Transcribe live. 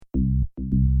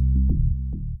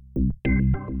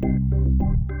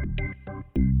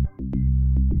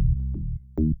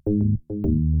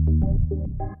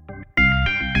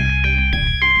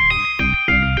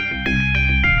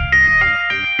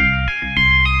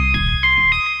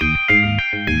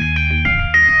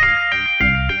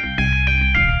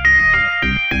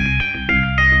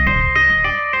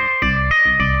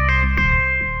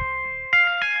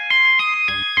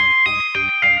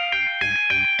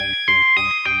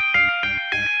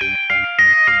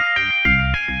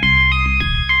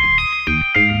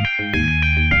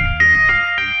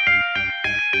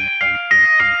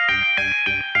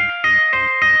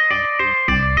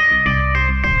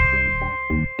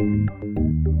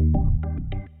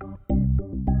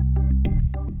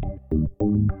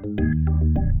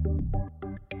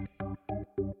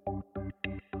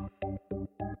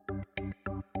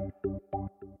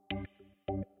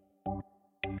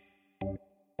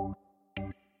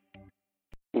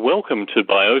Welcome to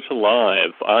Biota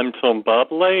Live. I'm Tom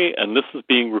Barbalet, and this is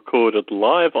being recorded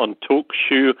live on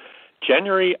TalkShoe,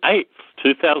 January 8th,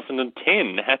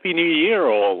 2010. Happy New Year,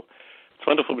 all. It's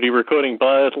wonderful to be recording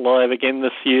Biota Live again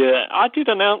this year. I did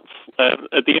announce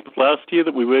at the end of last year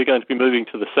that we were going to be moving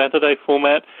to the Saturday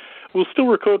format. We'll still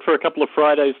record for a couple of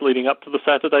Fridays leading up to the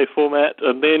Saturday format,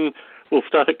 and then we'll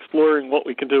start exploring what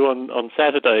we can do on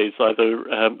Saturdays, either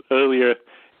earlier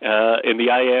in the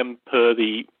AM per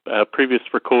the previous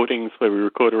recordings where we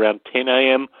record around 10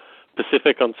 AM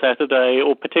Pacific on Saturday,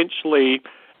 or potentially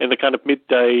in the kind of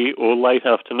midday or late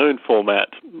afternoon format.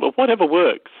 But whatever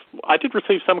works. I did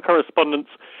receive some correspondence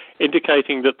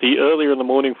indicating that the earlier in the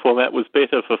morning format was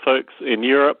better for folks in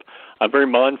Europe. I'm very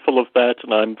mindful of that,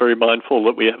 and I'm very mindful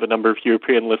that we have a number of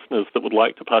European listeners that would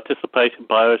like to participate in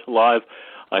Biota Live.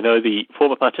 I know the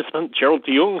former participant, Gerald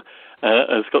de Jong,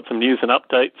 has got some news and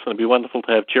updates, and it'd be wonderful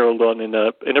to have Gerald on in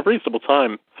a reasonable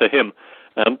time for him.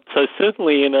 So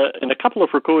certainly in a couple of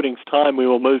recordings' time, we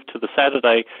will move to the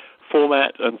Saturday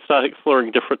format and start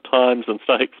exploring different times and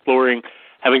start exploring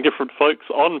having different folks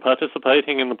on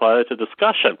participating in the biota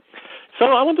discussion. So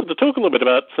I wanted to talk a little bit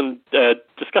about some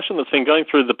discussion that's been going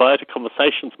through the Biota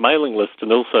Conversations mailing list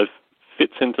and also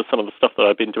fits into some of the stuff that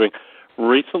I've been doing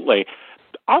recently.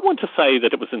 I want to say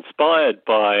that it was inspired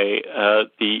by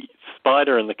the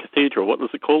Spider and the Cathedral. What was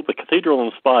it called? The Cathedral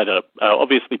and the Spider,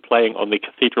 obviously playing on the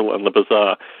Cathedral and the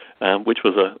Bazaar, which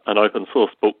was an open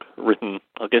source book written,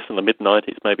 I guess, in the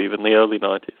mid-90s, maybe even the early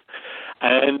 90s.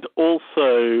 And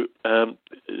also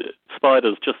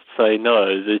Spiders Just Say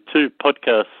No, the two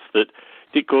podcasts that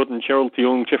Dick Gordon, Gerald de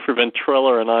Jong, Jeffrey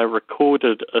Ventrella and I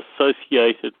recorded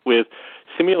associated with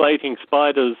simulating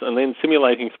spiders and then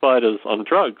simulating spiders on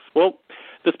drugs. Well,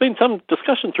 there's been some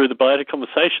discussion through the Biota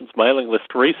Conversations mailing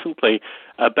list recently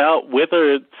about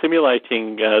whether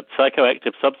simulating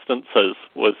psychoactive substances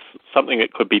was something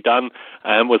that could be done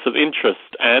and was of interest.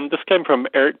 And this came from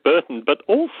Eric Burton, but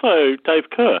also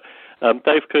Dave Kerr.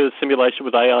 Dave Kerr's simulation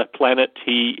with AI Planet,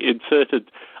 he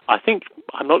inserted, I think,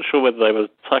 I'm not sure whether they were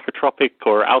psychotropic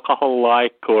or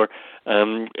alcohol-like or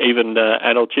even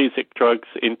analgesic drugs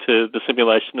into the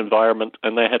simulation environment,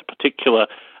 and they had a particular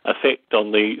effect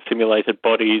on the simulated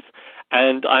bodies.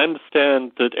 And I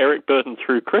understand that Eric Burton,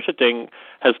 through Critterding,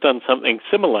 has done something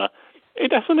similar.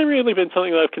 It hasn't really been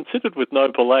something that I've considered with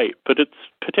Noble 8, but its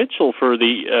potential for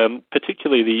the,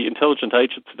 particularly the intelligent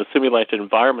agents in the simulated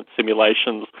environment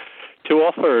simulations, to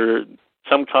offer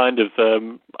some kind of,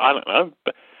 I don't know,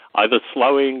 either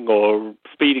slowing or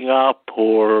speeding up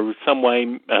or some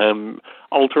way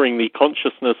altering the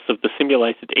consciousness of the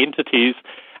simulated entities.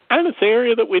 And it's an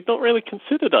area that we'd not really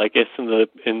considered, I guess, in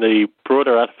the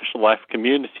broader artificial life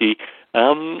community.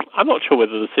 I'm not sure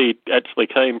whether the seed actually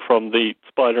came from the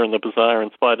Spider and the Bazaar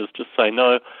and Spiders Just Say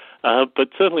No, but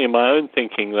certainly in my own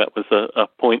thinking that was a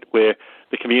point where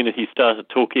the community started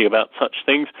talking about such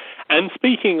things. And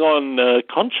speaking on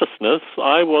consciousness,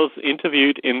 I was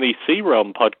interviewed in the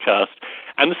C-Realm podcast,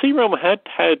 and the C-Realm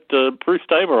had Bruce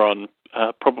Damer on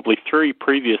probably 3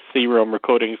 previous C-Realm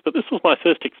recordings, but this was my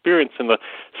first experience in the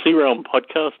C-Realm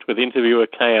podcast with interviewer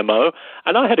KMO,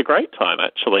 and I had a great time,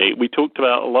 actually. We talked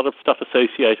about a lot of stuff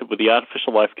associated with the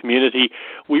artificial life community.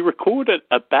 We recorded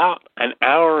about an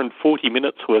hour and 40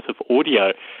 minutes worth of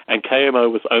audio, and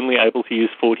KMO was only able to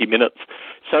use 40 minutes.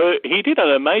 So he did an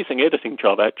amazing editing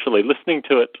job, actually. Listening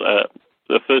to it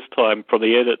the first time from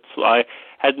the edits, I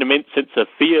had an immense sense of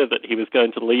fear that he was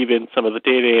going to leave in some of the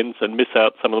dead ends and miss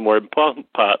out some of the more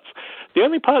important parts. The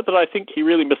only part that I think he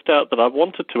really missed out that I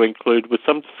wanted to include was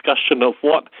some discussion of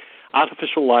what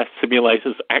artificial life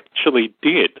simulators actually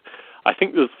did. I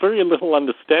think there's very little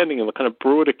understanding in the kind of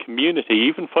broader community,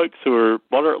 even folks who are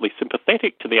moderately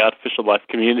sympathetic to the artificial life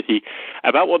community,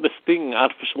 about what this thing,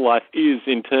 artificial life, is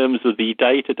in terms of the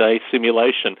day-to-day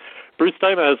simulation. Bruce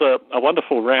Damer has a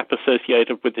wonderful rap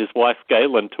associated with his wife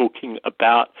Galen talking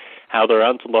about how there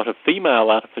aren't a lot of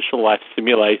female artificial life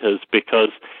simulators because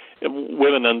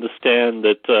women understand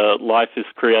that life is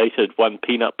created one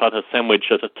peanut butter sandwich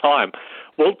at a time.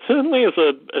 Well, certainly as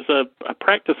a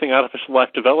practicing artificial life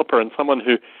developer and someone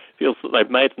who feels that they've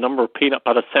made a number of peanut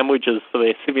butter sandwiches for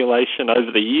their simulation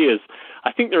over the years,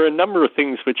 I think there are a number of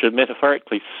things which are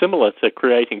metaphorically similar to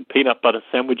creating peanut butter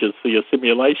sandwiches for your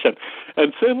simulation.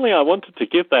 And certainly I wanted to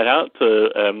give that out to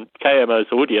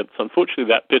KMO's audience. Unfortunately,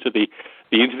 that bit of the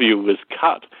interview was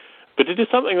cut. But it is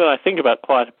something that I think about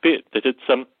quite a bit, that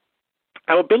it's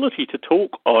our ability to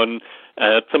talk on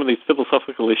some of these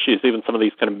philosophical issues, even some of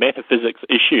these kind of metaphysics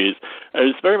issues,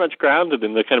 is very much grounded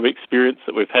in the kind of experience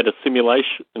that we've had as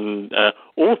simulation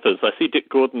authors. I see Dick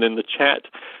Gordon in the chat.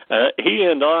 He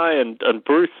and I and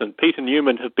Bruce and Peter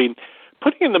Newman have been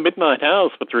putting in the midnight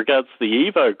hours with regards to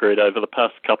the EvoGrid over the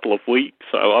past couple of weeks.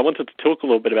 So I wanted to talk a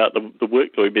little bit about the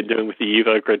work that we've been doing with the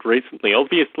EvoGrid recently.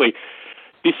 Obviously,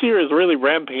 this year is really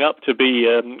ramping up to be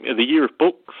the year of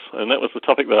books, and that was the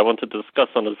topic that I wanted to discuss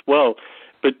on as well.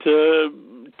 But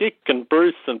Dick and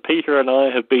Bruce and Peter and I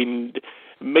have been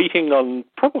meeting on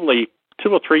probably 2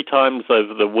 or 3 times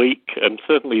over the week, and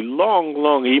certainly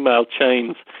long email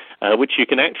chains, which you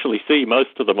can actually see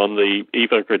most of them on the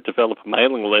EvoGrid developer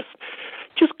mailing list,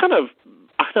 just kind of,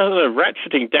 I don't know,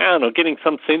 ratcheting down or getting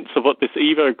some sense of what this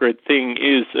EvoGrid thing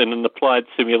is in an applied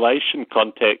simulation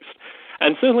context.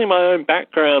 And certainly my own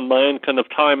background, my own kind of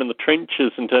time in the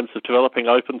trenches in terms of developing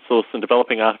open source and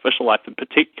developing artificial life in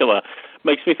particular,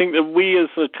 makes me think that we as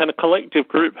a kind of collective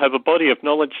group have a body of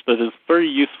knowledge that is very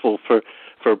useful for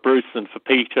Bruce and for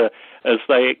Peter as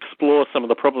they explore some of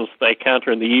the problems they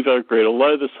encounter in the EvoGrid.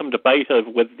 Although there's some debate over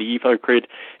whether the EvoGrid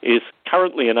is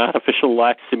currently an artificial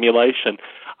life simulation,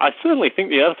 I certainly think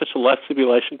the artificial life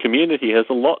simulation community has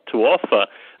a lot to offer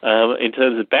in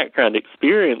terms of background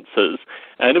experiences.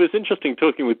 And it was interesting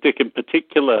talking with Dick in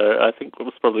particular. I think it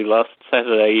was probably last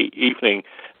Saturday evening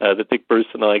that Dick, Bruce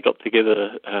and I got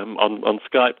together on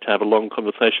Skype to have a long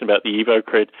conversation about the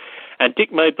EvoGrid. And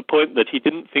Dick made the point that he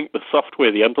didn't think the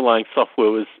software, the underlying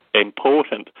software, was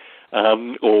important,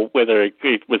 or whether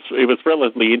it was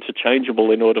relatively interchangeable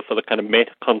in order for the kind of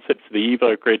meta concepts of the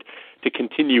EvoGrid to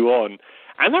continue on.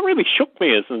 And that really shook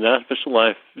me as an artificial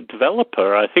life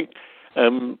developer. I think,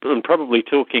 and probably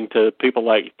talking to people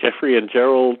like Jeffrey and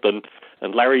Gerald and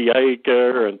Larry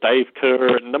Yeager and Dave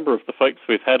Kerr and a number of the folks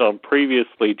we've had on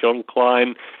previously, John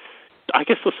Klein, I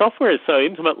guess the software is so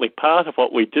intimately part of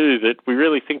what we do that we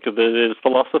really think of it as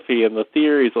philosophy and the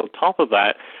theories on top of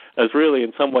that as really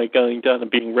in some way going down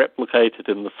and being replicated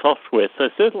in the software. So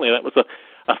certainly that was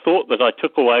a thought that I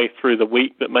took away through the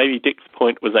week, that maybe Dick's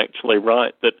point was actually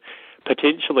right, that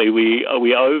potentially we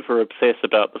over-obsess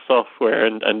about the software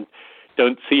and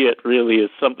don't see it really as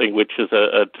something which is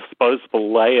a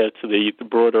disposable layer to the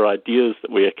broader ideas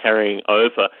that we are carrying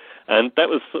over. And that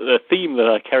was a theme that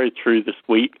I carried through this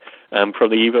week from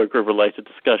the EvoGrid-related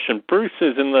discussion. Bruce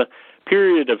is in the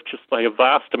period of just like a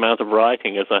vast amount of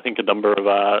writing, as I think a number of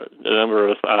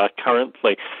us are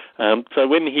currently. So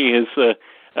when he is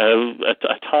at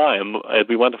a time, it'd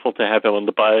be wonderful to have him on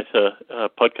the Biota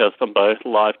podcast on Biota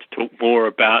Live to talk more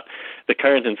about the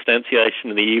current instantiation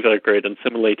of the EvoGrid, and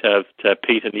similarly to have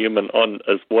Peter Newman on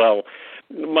as well.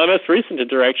 My most recent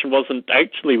interaction wasn't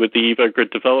actually with the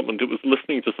EvoGrid development. It was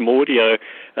listening to some audio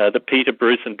that Peter,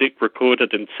 Bruce, and Dick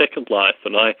recorded in Second Life,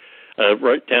 and I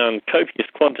wrote down copious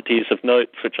quantities of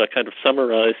notes, which I kind of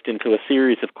summarized into a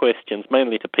series of questions,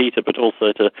 mainly to Peter, but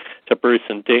also to Bruce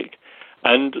and Dick.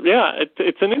 And yeah,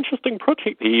 it's an interesting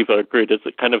project, the EvoGrid, as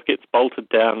it kind of gets bolted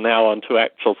down now onto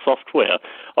actual software.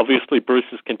 Obviously, Bruce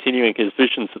is continuing his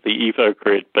visions of the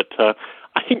EvoGrid, but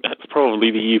I think that's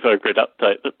probably the EvoGrid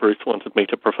update that Bruce wanted me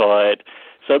to provide.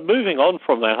 So moving on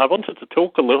from that, I wanted to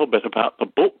talk a little bit about the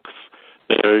books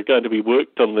that are going to be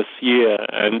worked on this year,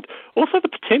 and also the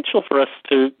potential for us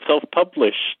to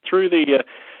self-publish through the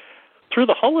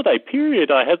holiday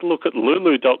period. I had a look at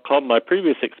Lulu.com. My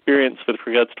previous experience with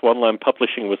regards to online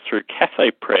publishing was through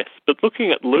Cafe Press, but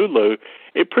looking at Lulu,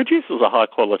 it produces a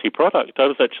high-quality product. I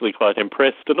was actually quite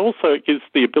impressed, and also it gives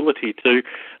the ability to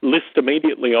list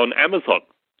immediately on Amazon.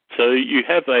 So you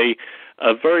have a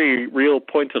very real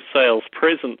point-of-sales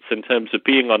presence in terms of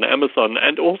being on Amazon,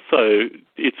 and also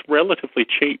it's relatively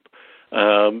cheap.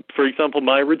 For example,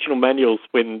 my original manuals,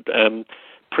 when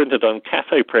printed on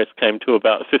Cafe Press, came to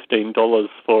about $15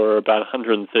 for about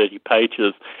 130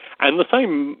 pages, and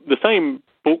the same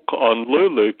book on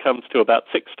Lulu comes to about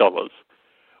 $6,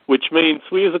 which means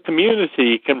we as a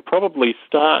community can probably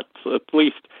start at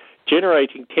least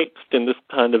generating text in this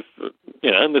kind of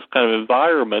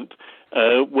environment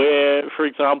where, for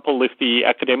example, if the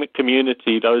academic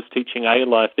community, those teaching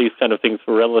A-Life, these kind of things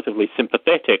were relatively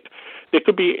sympathetic, there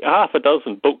could be half a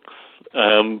dozen books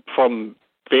from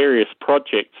various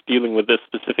projects dealing with this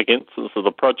specific instance of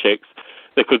the projects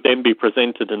that could then be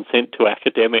presented and sent to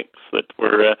academics that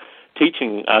were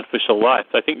teaching artificial life.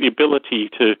 I think the ability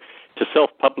to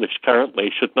self-publish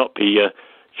currently should not be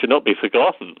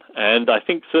forgotten. And I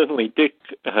think certainly Dick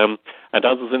and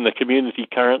others in the community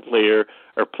currently are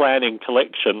planning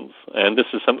collections, and this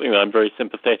is something that I'm very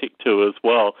sympathetic to as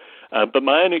well. But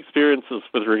my own experiences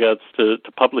with regards to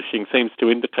publishing seems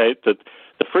to indicate that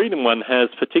the freedom one has,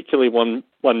 particularly one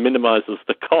minimizes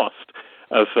the cost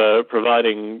of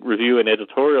providing review and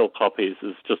editorial copies,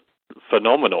 is just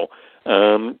phenomenal.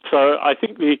 So I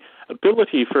think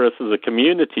ability for us as a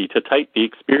community to take the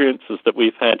experiences that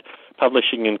we've had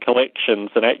publishing in collections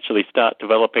and actually start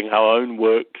developing our own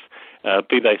works,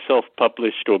 be they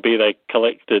self-published or be they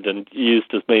collected and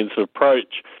used as means of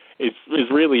approach, is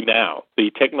really now.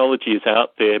 The technology is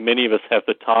out there. Many of us have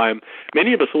the time.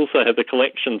 Many of us also have the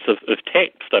collections of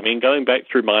text. I mean, going back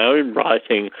through my own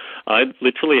writing, I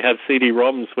literally have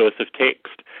CD-ROMs worth of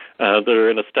text that are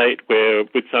in a state where,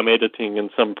 with some editing and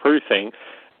some proofing,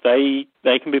 they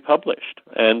can be published.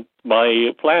 And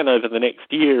my plan over the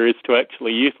next year is to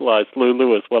actually utilize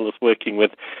Lulu, as well as working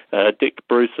with Dick,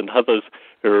 Bruce, and others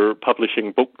who are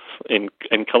publishing books in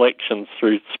collections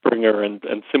through Springer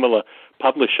and similar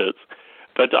publishers.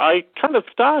 But I kind of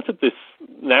started this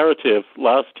narrative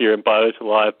last year in Biota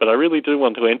Live, but I really do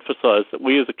want to emphasize that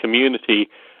we as a community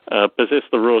possess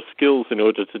the raw skills in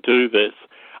order to do this.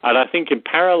 And I think in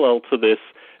parallel to this,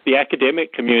 the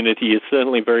academic community is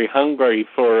certainly very hungry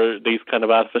for these kind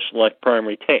of artificial life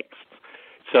primary texts.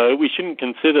 So we shouldn't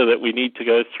consider that we need to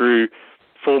go through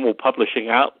formal publishing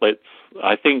outlets.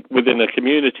 I think within a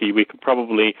community we could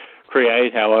probably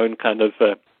create our own kind of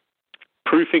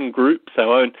proofing groups,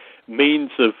 our own means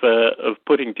of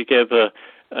putting together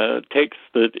texts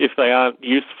that, if they aren't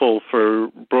useful for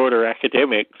broader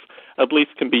academics, at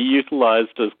least can be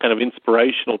utilized as kind of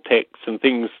inspirational texts and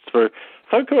things for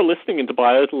folk who are listening into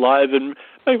Biota Live and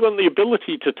maybe want the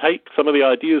ability to take some of the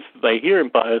ideas that they hear in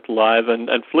Biota Live and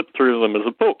flip through them as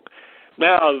a book.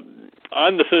 Now,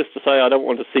 I'm the first to say I don't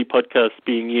want to see podcasts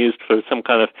being used for some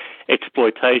kind of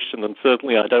exploitation, and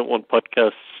certainly I don't want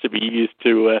podcasts to be used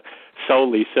to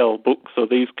solely sell books or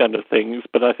these kind of things.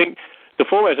 But I think the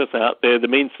format is out there, the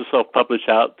means to self-publish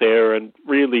out there, and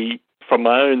really, from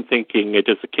my own thinking, it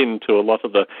is akin to a lot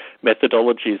of the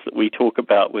methodologies that we talk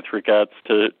about with regards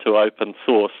to open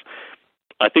source.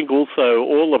 I think also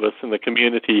all of us in the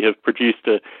community have produced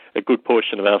a good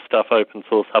portion of our stuff open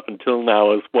source up until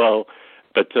now as well.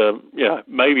 But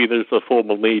maybe there's a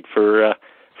formal need for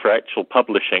actual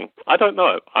publishing. I don't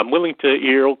know. I'm willing to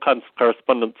hear all kinds of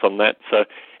correspondence on that. So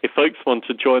if folks want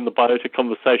to join the Biota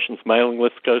Conversations mailing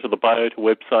list, go to the Biota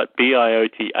website,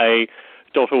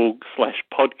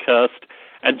 biota.org/podcast,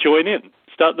 and join in.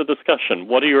 Start the discussion.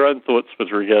 What are your own thoughts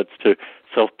with regards to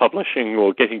self-publishing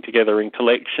or getting together in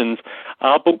collections?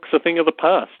 Are books a thing of the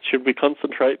past? Should we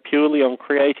concentrate purely on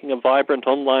creating a vibrant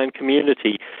online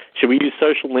community? Should we use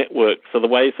social networks or the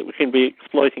ways that we can be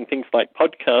exploiting things like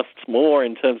podcasts more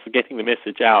in terms of getting the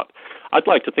message out? I'd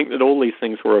like to think that all these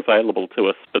things were available to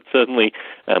us, but certainly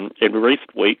in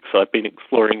recent weeks I've been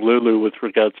exploring Lulu with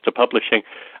regards to publishing,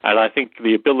 and I think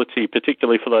the ability,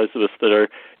 particularly for those of us that are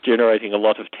generating a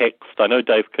lot of text, I know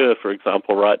Dave Kerr, for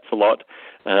example, writes a lot,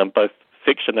 both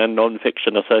fiction and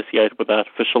non-fiction associated with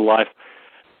artificial life.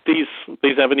 These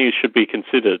avenues should be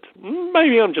considered.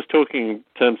 Maybe I'm just talking in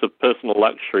terms of personal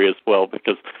luxury as well,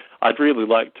 because I'd really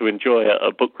like to enjoy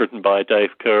a book written by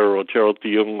Dave Kerr or Gerald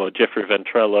de Jong or Jeffrey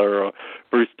Ventrella or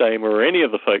Bruce Damer or any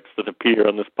of the folks that appear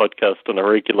on this podcast on a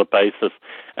regular basis.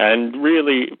 And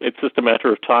really, it's just a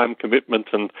matter of time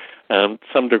commitment and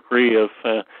some degree of,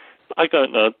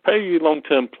 maybe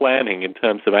long-term planning in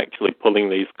terms of actually pulling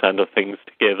these kind of things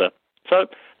together. So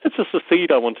that's just a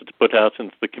seed I wanted to put out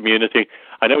into the community.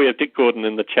 I know we have Dick Gordon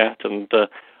in the chat, and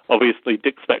obviously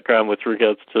Dick's background with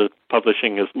regards to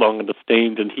publishing is long and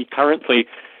esteemed, and he currently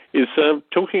is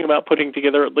talking about putting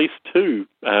together at least 2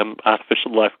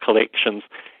 artificial life collections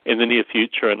in the near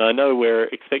future. And I know we're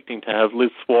expecting to have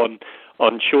Liz Swan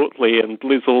on shortly, and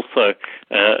Liz also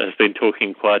has been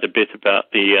talking quite a bit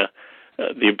about the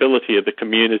ability of the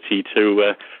community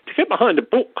to get behind a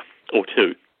book or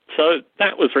 2. So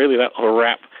that was really that whole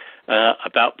wrap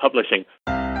about publishing.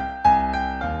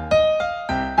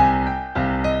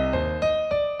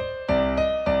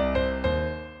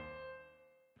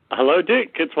 Hello,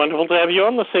 Dick. It's wonderful to have you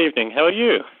on this evening. How are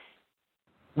you?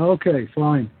 Okay,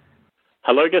 fine.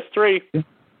 Hello, guest 3.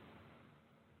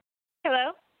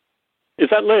 Hello. Is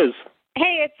that Liz?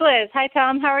 Hey, it's Liz. Hi,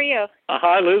 Tom. How are you?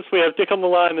 Hi, Liz. We have Dick on the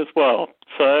line as well.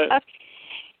 So. Okay.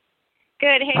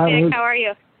 Good. Hey, Hi, Dick. Liz. How are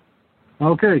you?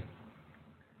 Okay.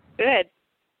 Good.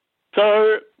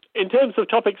 So, in terms of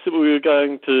topics that we were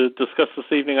going to discuss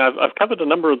this evening, I've covered a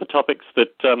number of the topics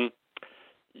that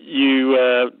you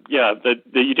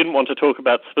didn't want to talk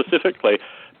about specifically.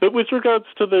 But with regards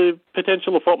to the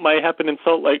potential of what may happen in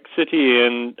Salt Lake City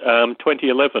in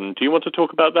 2011, do you want to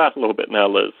talk about that a little bit now,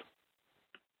 Liz?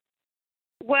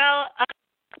 Well,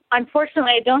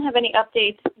 unfortunately, I don't have any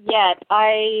updates yet.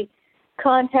 I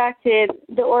contacted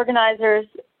the organizers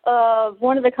of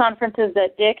one of the conferences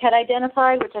that Dick had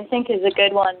identified, which I think is a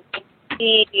good one.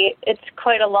 It's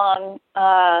quite a long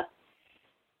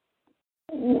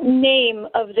name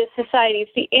of this society.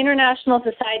 It's the International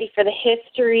Society for the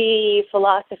History,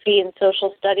 Philosophy, and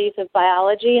Social Studies of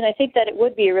Biology, and I think that it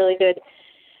would be a really good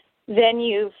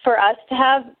venue for us to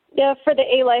have, for the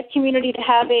A-Life community to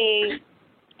have a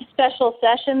special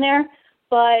session there.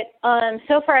 But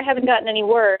so far I haven't gotten any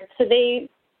word. So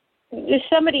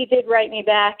somebody did write me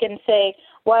back and say,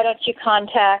 why don't you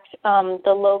contact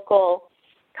the local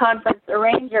conference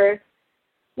arrangers,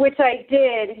 which I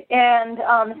did, and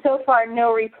so far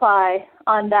no reply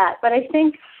on that. But I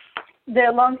think the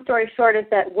long story short is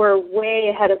that we're way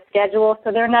ahead of schedule,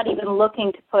 so they're not even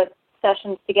looking to put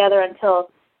sessions together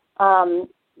until,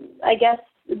 I guess,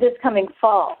 this coming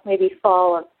fall, maybe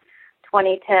fall of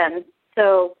 2010.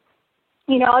 So,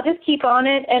 I'll just keep on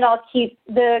it, and I'll keep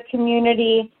the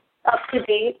community up to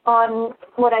date on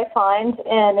what I find,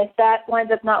 and if that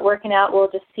winds up not working out, we'll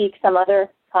just seek some other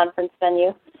conference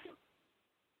venue.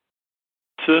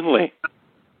 Certainly.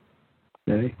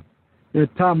 Okay.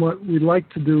 Tom, what we'd like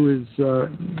to do is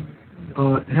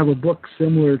have a book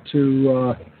similar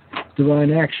to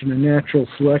Divine Action and Natural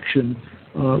Selection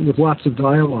with lots of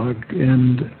dialogue,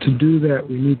 and to do that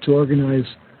we need to organize,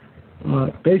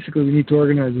 a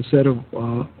set of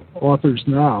authors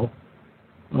now,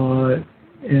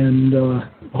 and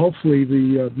hopefully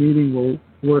the meeting will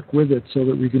work with it so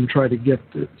that we can try to get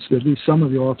at least some of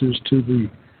the authors to the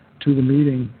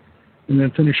meeting, and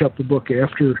then finish up the book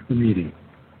after the meeting.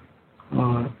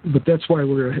 But that's why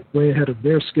we're way ahead of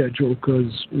their schedule,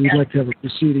 because we'd like to have a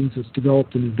proceedings that's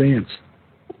developed in advance.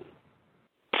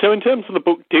 So in terms of the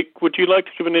book, Dick, would you like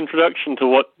to give an introduction to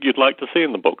what you'd like to see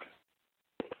in the book?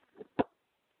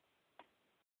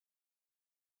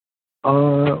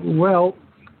 Well,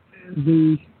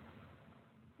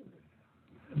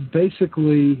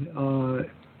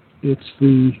 it's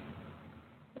the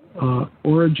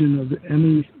origin of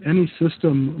any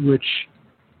system which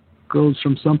goes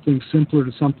from something simpler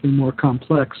to something more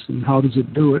complex, and how does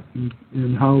it do it,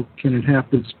 and how can it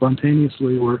happen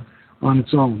spontaneously or on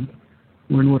its own,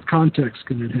 or in what context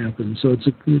can it happen. So it's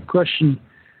a question.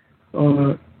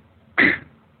 The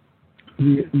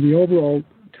overall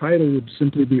title would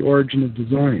simply be Origin of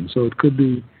Design. So it could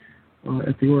be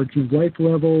at the origin of life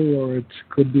level, or it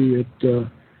could be at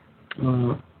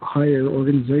higher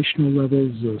organizational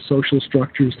levels, social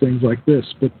structures, things like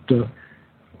this. But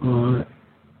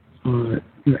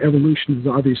evolution is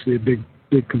obviously a big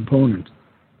component.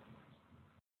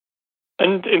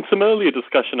 And in some earlier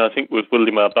discussion, I think, with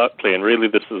William R. Buckley, and really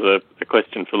this is a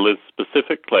question for Liz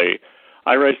specifically,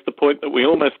 I raised the point that we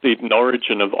almost need an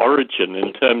origin of origin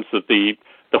in terms of the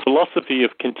philosophy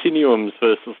of continuums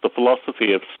versus the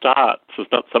philosophy of starts is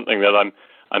not something that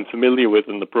I'm familiar with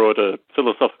in the broader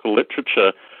philosophical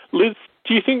literature. Liz,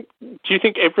 do you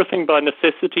think everything by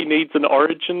necessity needs an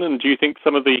origin, and do you think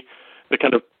some of the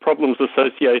kind of problems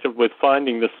associated with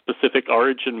finding the specific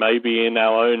origin may be in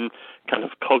our own kind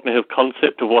of cognitive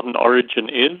concept of what an origin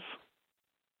is?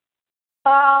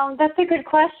 That's a good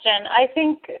question. I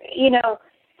think,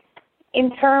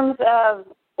 in terms of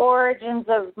origins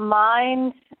of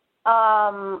mind,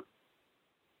 I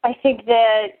think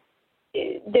that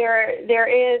there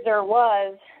is or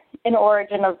was an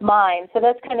origin of mind. So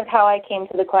that's kind of how I came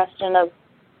to the question of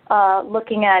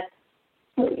looking at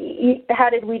how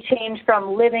did we change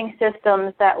from living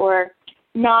systems that were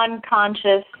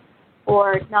non-conscious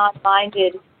or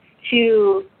non-minded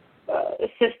to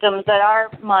systems that are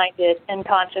minded and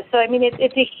conscious. So, I mean,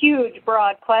 it's a huge,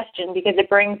 broad question because it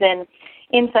brings in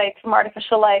insights from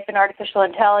artificial life and artificial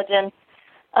intelligence.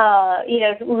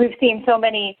 We've seen so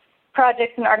many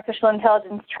projects in artificial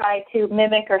intelligence try to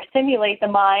mimic or simulate the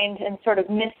mind and sort of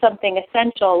miss something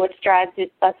essential, which drives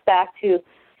us back to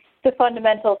the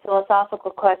fundamental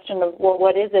philosophical question of, well,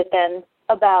 what is it then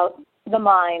about the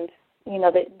mind,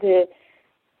 the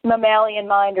mammalian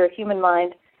mind or human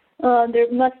mind?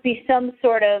 There must be some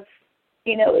sort of,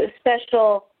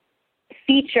 special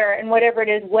feature, and whatever it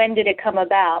is, when did it come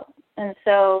about? And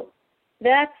so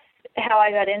that's how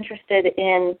I got interested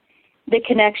in the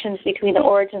connections between the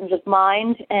origins of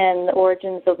mind and the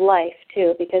origins of life,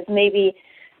 too, because maybe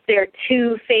there are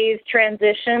two-phase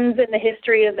transitions in the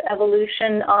history of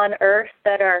evolution on Earth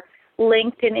that are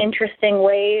linked in interesting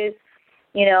ways.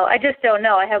 I just don't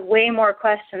know. I have way more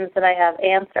questions than I have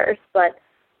answers, but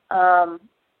to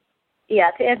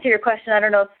answer your question, I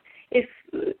don't know if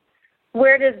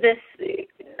where does this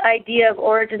idea of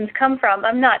origins come from?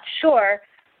 I'm not sure,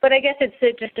 but I guess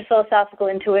it's just a philosophical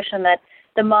intuition that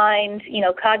the mind,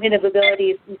 cognitive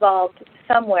abilities evolved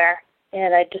somewhere,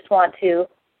 and I just want to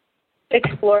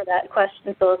explore that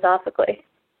question philosophically.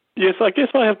 Yes, I guess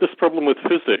I have this problem with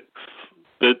physics,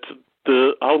 that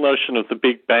the whole notion of the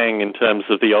Big Bang in terms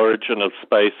of the origin of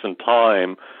space and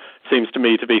time seems to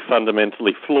me to be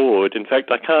fundamentally flawed. In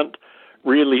fact, I can't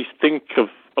really think of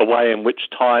a way in which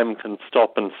time can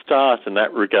stop and start in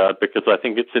that regard, because I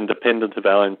think it's independent of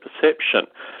our own perception.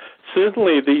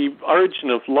 Certainly, the origin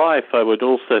of life, I would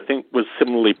also think, was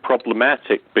similarly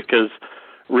problematic, because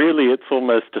really it's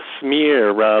almost a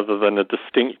smear rather than a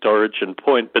distinct origin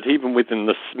point. But even within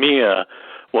the smear,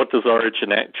 what does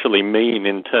origin actually mean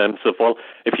in terms of, well,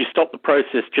 if you stop the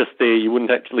process just there, you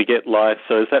wouldn't actually get life.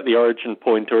 So is that the origin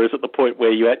point, or is it the point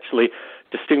where you actually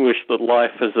distinguish that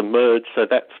life has emerged, so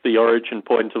that's the origin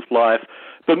point of life?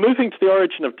 But moving to the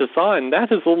origin of design,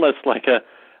 that is almost like a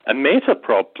meta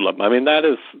problem. I mean, that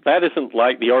isn't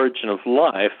like the origin of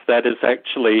life. That is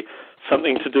actually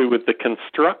something to do with the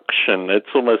construction.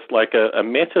 It's almost like a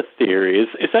meta theory.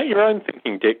 Is that your own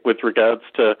thinking, Dick, with regards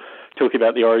to talking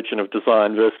about the origin of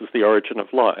design versus the origin of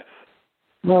life?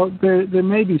 Well, there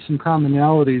may be some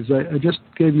commonalities. I just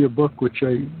gave you a book which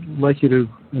I'd like you to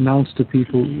announce to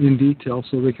people in detail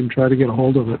so they can try to get a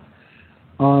hold of it.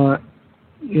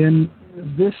 In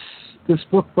this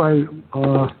book by,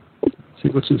 let's see,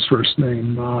 what's his first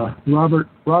name? Robert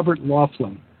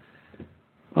Laughlin.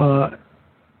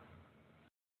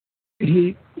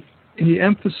 He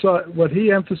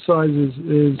emphasizes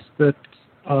is that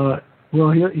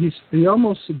he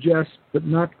almost suggests, but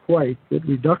not quite, that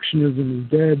reductionism is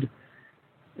dead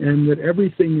and that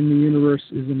everything in the universe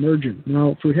is emergent.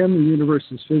 Now, for him, the universe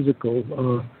is physical.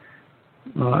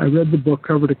 I read the book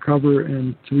cover to cover,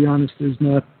 and to be honest, there's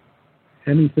not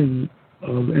anything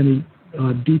of any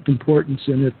deep importance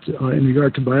in it in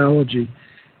regard to biology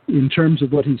in terms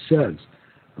of what he says.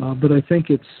 But I think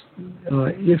it's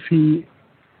if he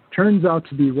turns out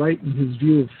to be right in his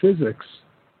view of physics,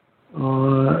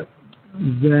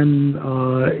 then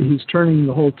he's turning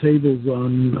the whole tables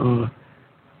on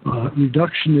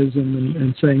reductionism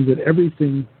and saying that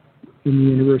everything in the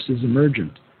universe is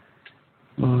emergent.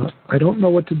 I don't know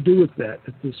what to do with that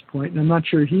at this point, and I'm not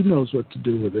sure he knows what to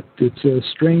do with it. It's a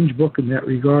strange book in that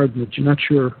regard, that you're not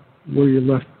sure where you're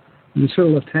left. You're sort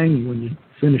of left hanging when you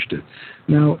finished it.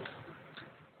 Now,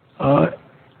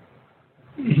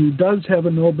 he does have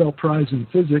a Nobel Prize in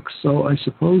physics, so I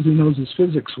suppose he knows his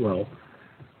physics well.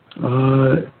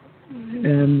 And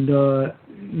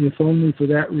if only for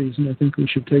that reason, I think we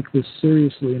should take this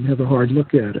seriously and have a hard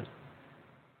look at it.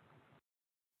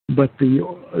 But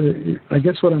I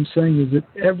guess what I'm saying is that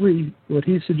what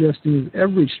he's suggesting is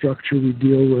every structure we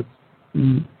deal with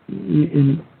in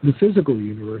the physical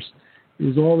universe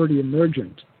is already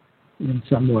emergent in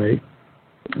some way,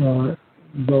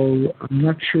 though I'm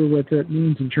not sure what that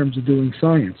means in terms of doing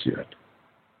science yet.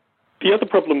 The other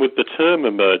problem with the term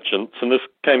emergence, and this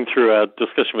came through our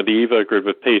discussion with the Evo group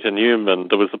with Peter Newman,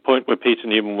 there was a point where Peter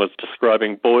Newman was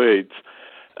describing Boyd's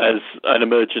as an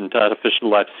emergent artificial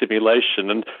life simulation.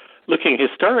 And looking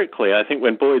historically, I think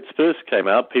when Boyd's first came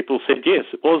out, people said, yes,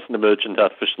 it was an emergent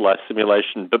artificial life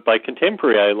simulation, but by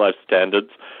contemporary A-Life standards,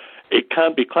 it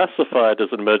can't be classified as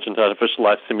an emergent artificial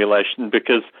life simulation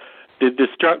because the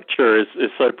structure is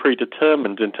so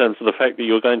predetermined in terms of the fact that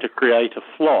you're going to create a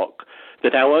flock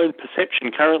that our own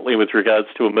perception currently with regards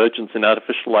to emergence in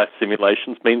artificial life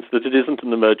simulations means that it isn't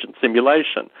an emergent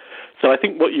simulation. So I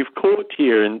think what you've caught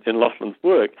here in Laughlin's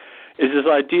work is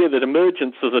this idea that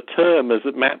emergence as a term, as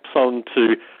it maps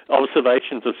onto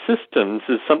observations of systems,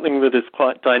 is something that is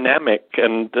quite dynamic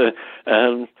and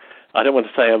I don't want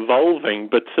to say evolving,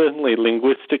 but certainly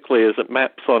linguistically as it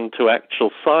maps onto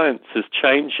actual science is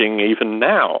changing even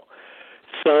now.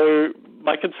 So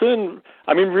my concern,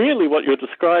 I mean, really what you're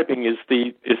describing is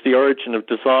the origin of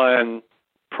design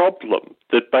problem,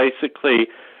 that basically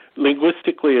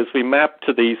linguistically as we map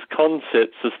to these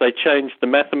concepts, as they change the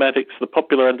mathematics, the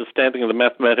popular understanding of the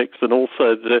mathematics, and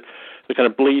also the kind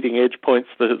of bleeding edge points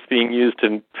that it's being used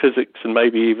in physics and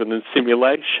maybe even in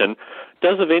simulation,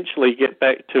 does eventually get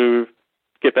back to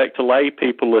lay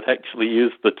people that actually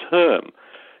use the term.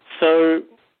 So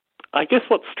I guess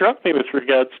what struck me with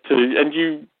regards to, and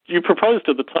you proposed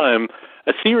at the time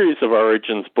a series of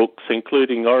origins books,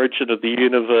 including Origin of the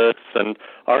Universe and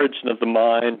Origin of the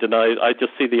Mind, and I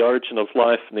just see the origin of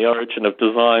life and the origin of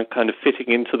design kind of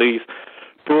fitting into these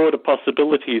broader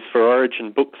possibilities for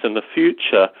origin books in the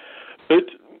future. But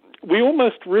we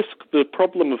almost risk the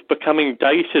problem of becoming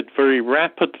dated very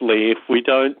rapidly if we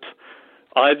don't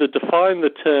either define the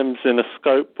terms in a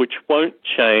scope which won't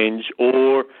change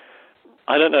or,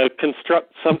 I don't know,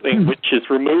 construct something which is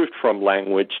removed from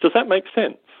language. Does that make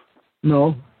sense?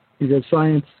 No, because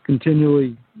science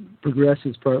continually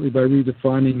progresses partly by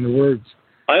redefining the words.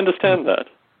 I understand that.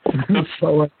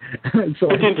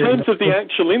 But in terms of the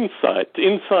actual insights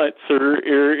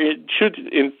should,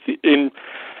 in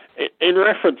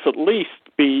reference at least,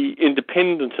 be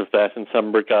independent of that in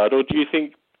some regard, or do you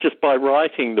think just by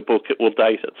writing the book it will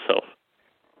date itself?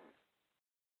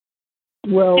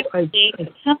 Well,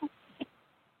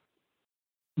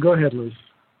 go ahead, Liz.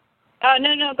 Oh,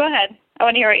 no, go ahead. I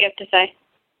want to hear what you have to say.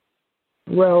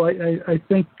 Well, I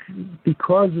think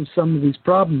because of some of these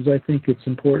problems, I think it's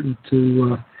important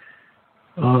to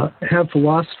have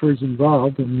philosophers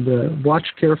involved and watch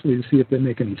carefully to see if they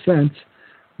make any sense.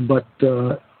 But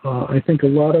I think a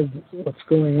lot of what's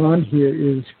going on here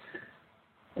is,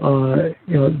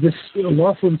 this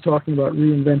Laughlin's talking about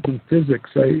reinventing physics.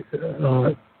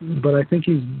 But I think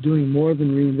he's doing more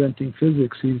than reinventing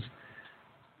physics. He's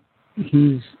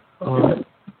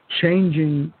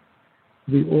changing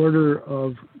the order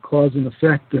of cause and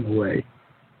effect in a way.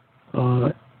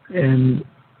 And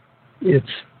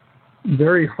it's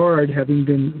very hard, having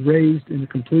been raised in a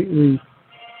completely,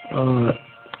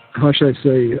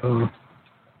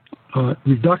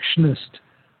 reductionist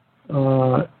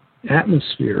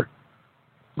atmosphere.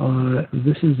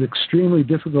 This is extremely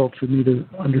difficult for me to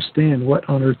understand what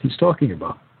on earth he's talking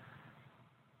about.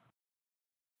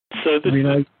 So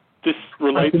this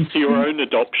relates to your own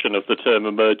adoption of the term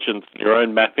emergence, your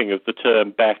own mapping of the term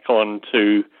back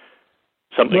onto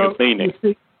something of meaning.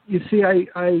 You see,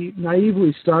 I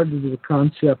naively started with the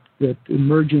concept that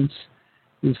emergence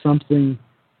is something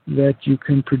that you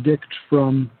can predict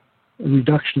from a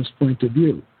reductionist point of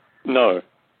view. No.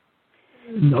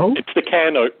 No? It's the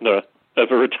can opener of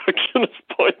a reductionist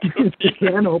point of view. It's the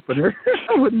can opener?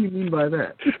 What do you mean by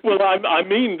that? Well, I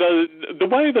mean, the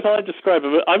way that I describe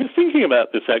it, I was thinking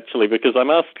about this actually, because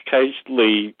I'm asked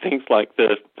occasionally things like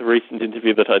the recent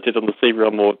interview that I did on the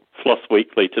CD-ROM Floss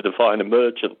Weekly to define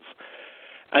emergence.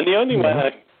 And the only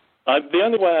way I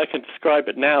can describe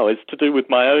it now is to do with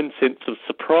my own sense of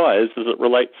surprise as it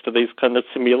relates to these kind of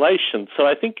simulations. So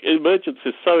I think emergence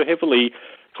is so heavily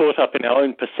caught up in our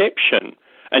own perception,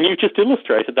 and you just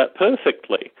illustrated that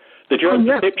perfectly. That your own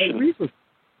perception.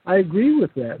 I agree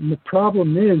with that. And the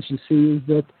problem is, you see, is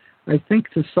that I think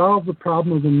to solve the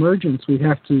problem of emergence, we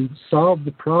have to solve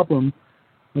the problem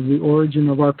of the origin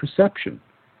of our perception.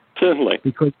 Certainly.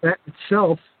 Because that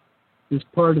itself is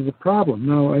part of the problem.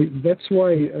 Now, that's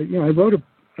why I wrote a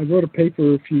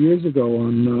paper a few years ago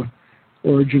on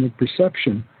origin of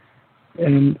perception,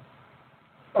 and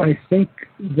I think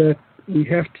that we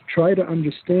have to try to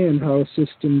understand how a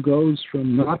system goes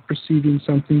from not perceiving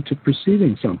something to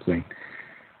perceiving something.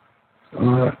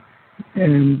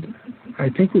 And I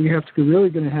think we really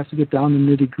going to have to get down to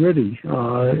nitty-gritty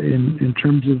in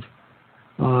terms of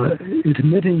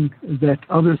admitting that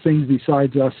other things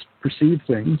besides us perceive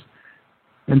things,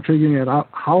 and figuring out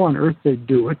how on earth they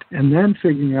do it, and then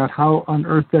figuring out how on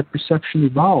earth that perception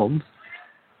evolved.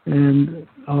 And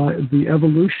the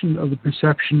evolution of the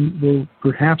perception will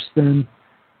perhaps then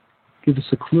give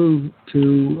us a clue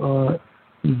to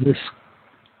this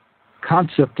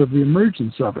concept of the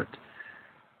emergence of it.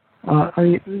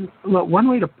 One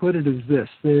way to put it is this.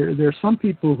 There are some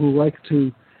people who like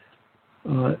to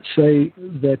say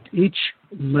that each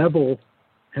level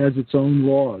has its own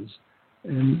laws,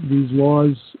 and these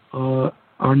laws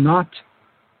are not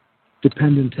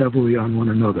dependent heavily on one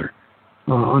another,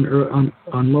 on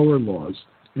lower laws.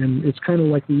 And it's kind of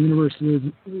like the universe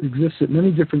exists at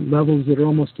many different levels that are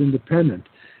almost independent.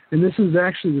 And this is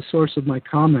actually the source of my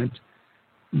comment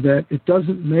that it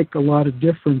doesn't make a lot of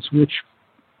difference which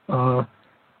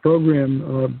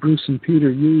program Bruce and Peter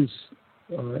use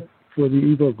for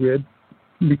the EvoGrid,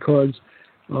 because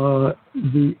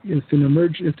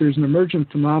if there's an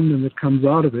emergent phenomenon that comes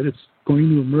out of it, it's going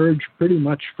to emerge pretty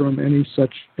much from any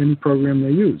program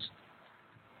they use.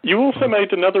 You also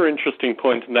made another interesting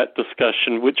point in that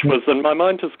discussion, which was, and my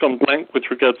mind has gone blank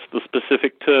with regards to the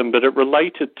specific term, but it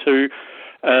related to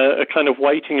a kind of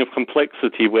weighting of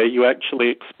complexity, where you actually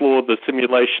explore the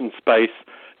simulation space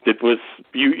that was,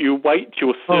 you weight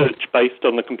your search based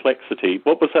on the complexity.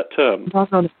 What was that term? No,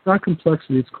 it's not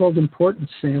complexity. It's called importance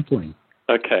sampling.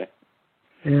 Okay.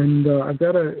 And I've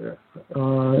got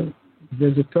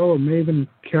there's a fellow, Maven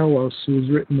Kalos,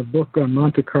 who's written a book on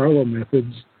Monte Carlo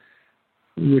methods,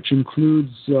 which includes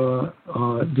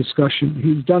discussion.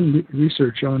 He's done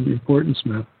research on importance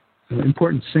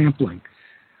sampling.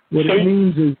 What it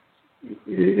means is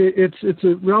it's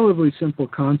a relatively simple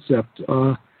concept.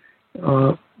 Well,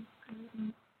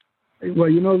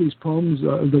 you know these poems,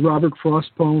 the Robert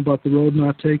Frost poem about the road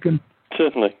not taken?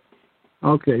 Certainly.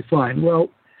 Okay, fine. Well,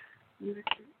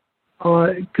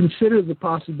 consider the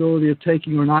possibility of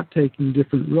taking or not taking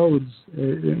different roads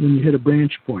when you hit a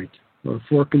branch point. or a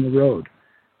fork in the road.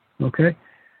 Okay?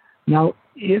 Now,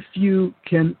 if you're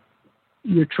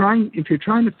trying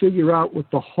to figure out what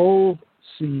the whole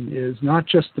scene is, not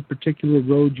just the particular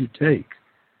road you take,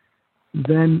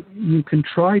 then you can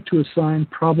try to assign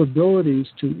probabilities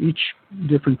to each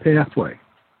different pathway.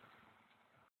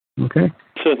 Okay?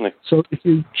 Certainly. So if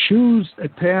you choose a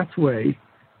pathway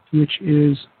which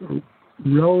is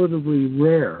relatively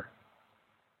rare,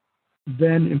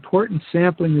 then importance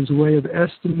sampling is a way of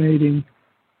estimating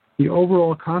the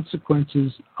overall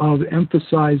consequences of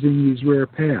emphasizing these rare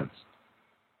paths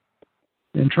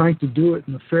and trying to do it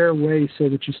in a fair way so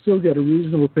that you still get a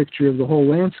reasonable picture of the whole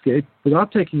landscape without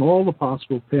taking all the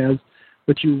possible paths,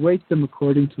 but you weight them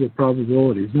according to the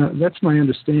probabilities. Now, that's my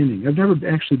understanding. I've never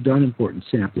actually done importance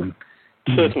sampling.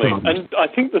 Certainly. And I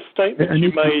think the statement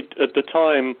you made at the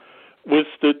time was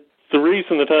that the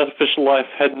reason that artificial life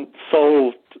hadn't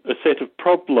solved a set of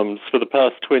problems for the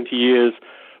past 20 years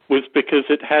was because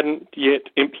it hadn't yet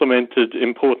implemented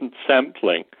importance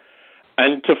sampling.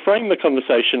 And to frame the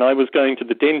conversation, I was going to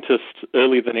the dentist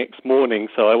early the next morning,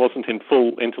 so I wasn't in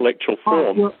full intellectual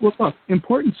form. Well, look,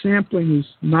 importance sampling is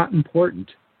not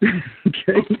important.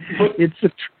 Okay,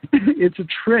 it's a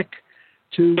trick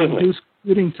to reduce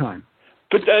computing time.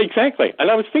 But exactly, and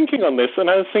I was thinking on this, and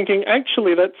I was thinking,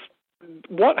 actually, that's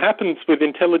what happens with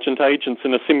intelligent agents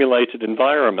in a simulated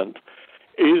environment.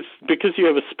 Is because you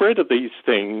have a spread of these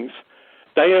things,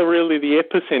 they are really the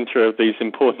epicenter of these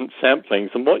important samplings.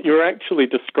 And what you're actually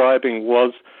describing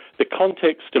was the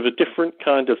context of a different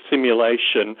kind of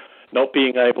simulation, not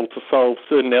being able to solve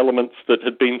certain elements that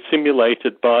had been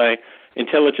simulated by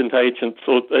intelligent agents,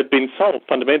 or had been solved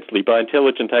fundamentally by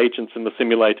intelligent agents in the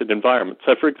simulated environment.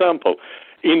 So, for example,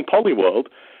 in Polyworld,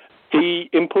 the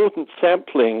importance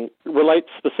sampling relates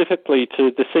specifically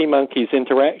to the sea monkey's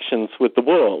interactions with the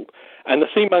world. And the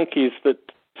sea monkeys that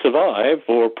survive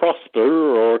or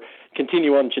prosper or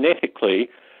continue on genetically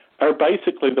are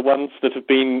basically the ones that have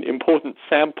been importance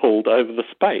sampled over the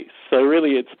space. So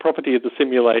really it's a property of the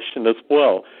simulation as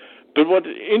well. But what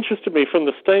interested me from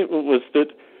the statement was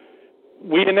that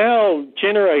we are now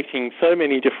generating so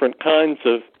many different kinds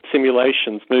of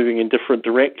simulations moving in different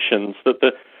directions that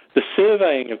the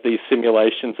surveying of these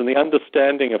simulations and the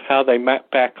understanding of how they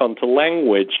map back onto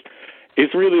language is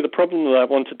really the problem that I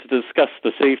wanted to discuss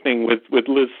this evening with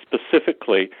Liz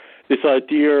specifically, this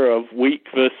idea of weak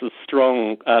versus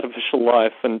strong artificial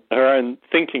life and her own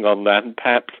thinking on that, and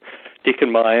perhaps Dick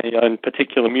and my own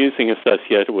particular musing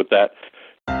associated with that.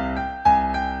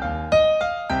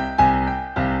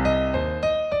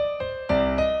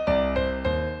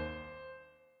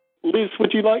 Liz,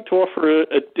 would you like to offer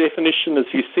a definition as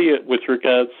you see it with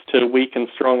regards to weak and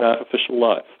strong artificial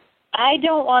life? I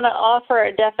don't want to offer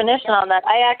a definition on that.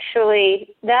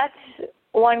 That's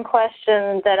one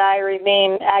question that I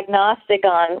remain agnostic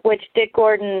on, which Dick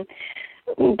Gordon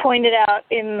pointed out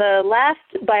in the last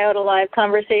Biota Live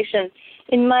conversation.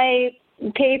 In my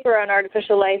paper on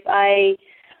artificial life, I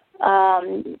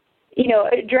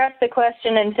address the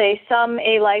question and say some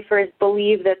A-lifers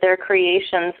believe that their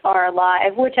creations are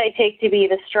alive, which I take to be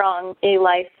the strong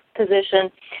A-life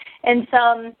position, and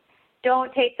some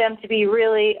don't take them to be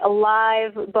really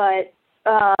alive, but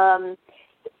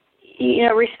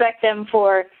respect them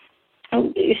for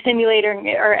simulating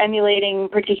or emulating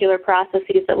particular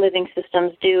processes that living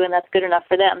systems do, and that's good enough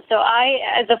for them. So I,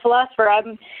 as a philosopher,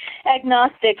 I'm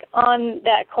agnostic on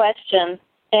that question,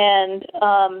 and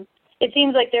it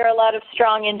seems like there are a lot of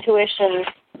strong intuitions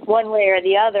one way or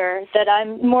the other that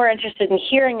I'm more interested in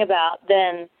hearing about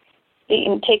than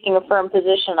in taking a firm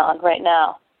position on right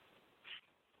now.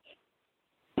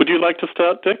 Would you like to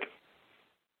start, Dick?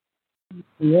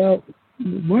 Well,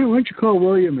 why don't you call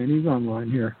William in? He's online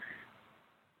here.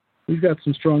 He's got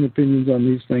some strong opinions on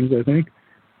these things, I think.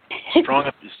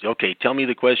 Okay, tell me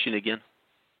the question again.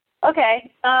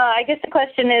 Okay. I guess the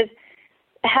question is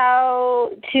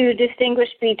how to distinguish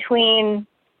between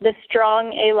the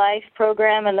strong A-Life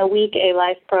program and the weak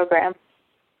A-Life program.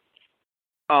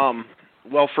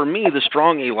 Well, for me, the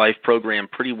strong A-Life program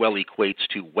pretty well equates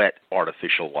to wet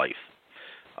artificial life.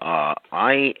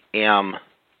 I am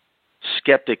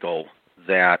skeptical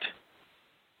that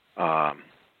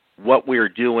what we're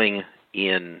doing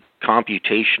in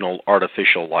computational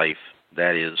artificial life,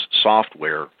 that is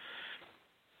software,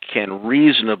 can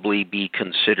reasonably be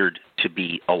considered to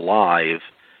be alive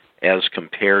as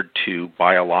compared to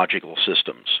biological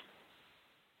systems.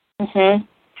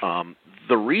 Mm-hmm.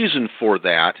 The reason for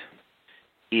that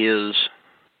is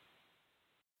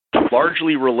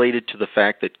largely related to the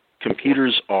fact that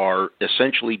computers are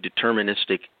essentially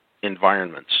deterministic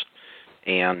environments,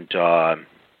 and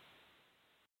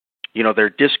they're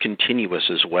discontinuous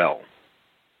as well.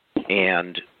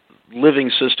 And living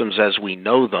systems as we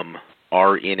know them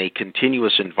are in a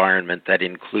continuous environment that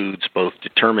includes both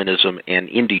determinism and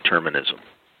indeterminism.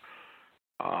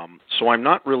 So I'm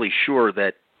not really sure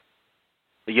that,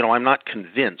 I'm not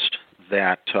convinced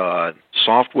that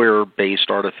software-based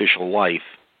artificial life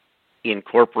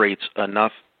incorporates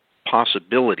enough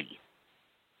possibility.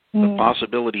 The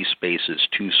possibility space is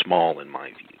too small in my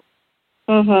view.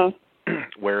 Mm-hmm.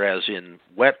 Whereas in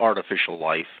wet artificial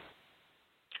life,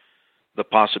 the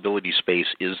possibility space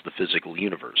is the physical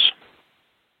universe.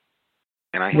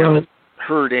 And I haven't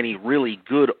heard any really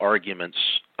good arguments,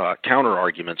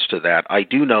 counter-arguments to that. I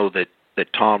do know that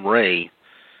Tom Ray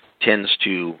tends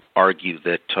to argue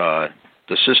that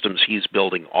the systems he's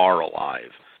building are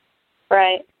alive.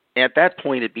 Right. At that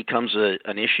point, it becomes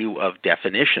an issue of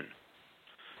definition.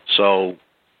 So,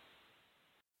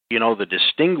 the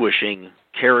distinguishing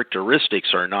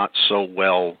characteristics are not so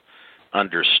well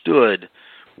understood.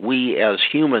 We as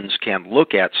humans can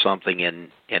look at something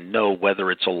and know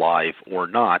whether it's alive or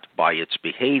not by its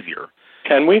behavior.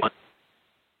 Can we?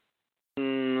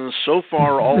 So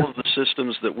far, all of the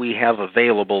systems that we have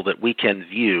available that we can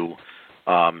view,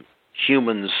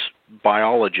 humans,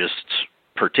 biologists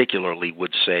particularly,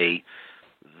 would say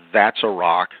that's a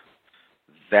rock,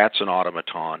 that's an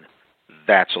automaton,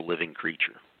 that's a living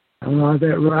creature.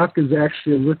 That rock is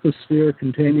actually a lithosphere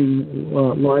containing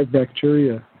live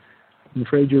bacteria. I'm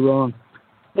afraid you're wrong.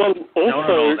 Well,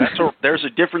 also... No, there's a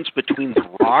difference between the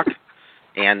rock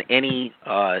and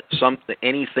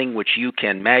anything which you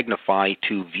can magnify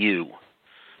to view.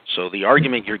 So the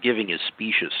argument you're giving is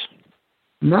specious.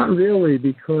 Not really,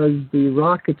 because the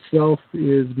rock itself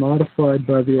is modified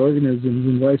by the organisms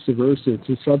and vice versa. It's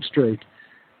a substrate.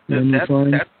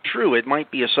 That's true. It might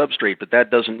be a substrate, but that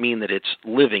doesn't mean that it's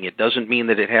living. It doesn't mean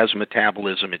that it has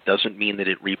metabolism. It doesn't mean that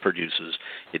it reproduces.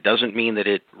 It doesn't mean that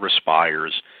it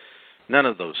respires. None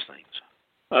of those things.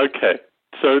 Okay.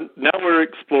 So now we're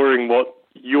exploring what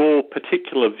your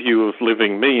particular view of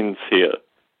living means here.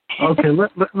 Okay,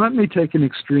 let me take an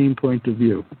extreme point of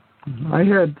view. I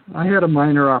had a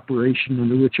minor operation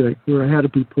where I had to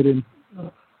be put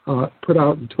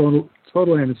out in total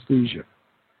anesthesia.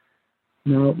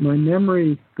 Now, my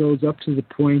memory goes up to the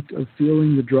point of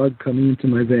feeling the drug coming into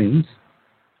my veins.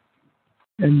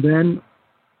 And then,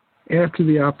 after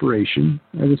the operation,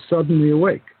 I was suddenly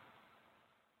awake.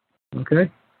 Okay?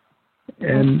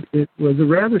 And it was a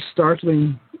rather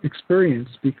startling experience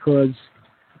because,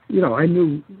 I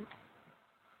knew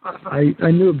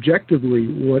objectively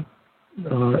what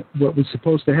was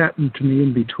supposed to happen to me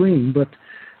in between, but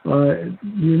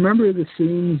you remember the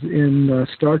scenes in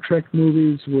Star Trek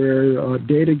movies where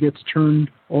Data gets turned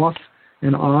off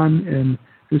and on, and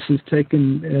this is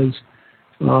taken as,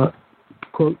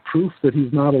 quote, proof that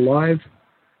he's not alive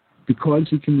because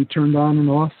he can be turned on and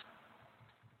off?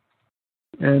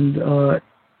 And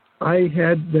I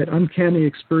had that uncanny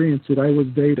experience that I was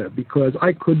Data because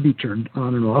I could be turned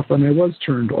on and off, and I was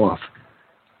turned off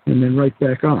and then right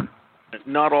back on.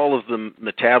 Not all of the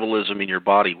metabolism in your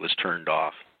body was turned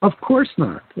off. Of course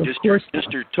not. Just your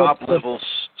top-level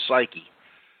psyche.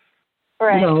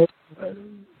 Right.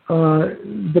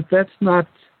 But that's not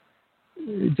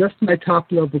just my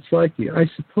top-level psyche, I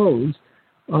suppose.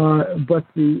 But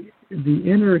the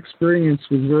inner experience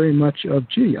was very much of,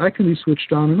 I can be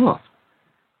switched on and off.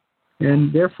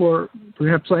 And therefore,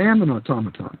 perhaps I am an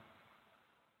automaton.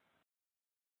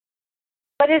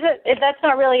 But that's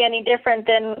not really any different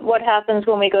than what happens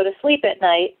when we go to sleep at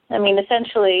night. I mean,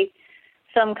 essentially,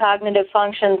 some cognitive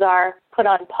functions are put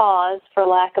on pause, for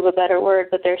lack of a better word,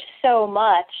 but there's so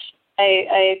much.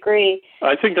 I agree.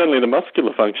 I think only the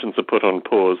muscular functions are put on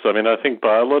pause. I mean, I think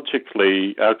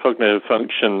biologically, our cognitive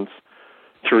functions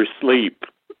through sleep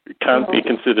can't be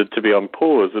considered to be on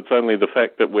pause. It's only the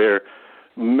fact that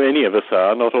many of us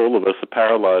are, not all of us, are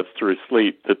paralyzed through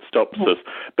sleep that stops us.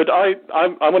 But I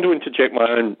want to interject my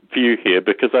own view here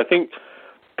because I think,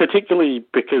 particularly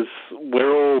because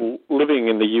we're all living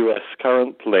in the U.S.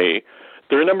 currently,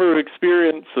 there are a number of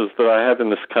experiences that I have in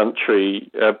this country,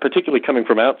 particularly coming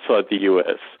from outside the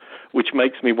U.S., which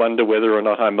makes me wonder whether or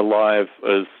not I'm alive,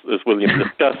 as William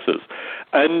discusses.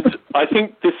 And I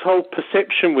think this whole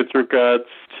perception with regards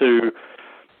to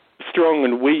strong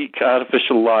and weak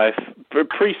artificial life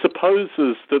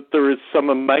presupposes that there is some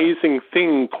amazing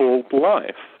thing called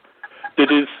life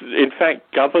that is, in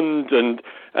fact, governed and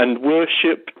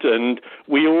worshipped, and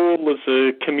we all as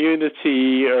a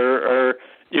community are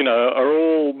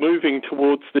all moving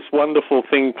towards this wonderful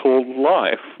thing called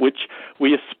life, which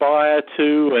we aspire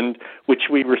to and which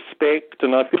we respect.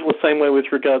 And I feel the same way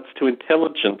with regards to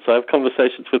intelligence. I have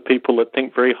conversations with people that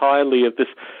think very highly of this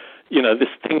this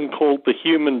thing called the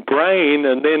human brain,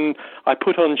 and then I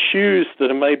put on shoes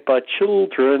that are made by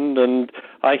children, and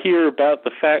I hear about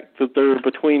the fact that there are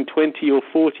between 20 or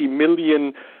 40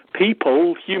 million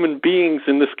people, human beings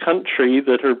in this country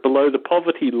that are below the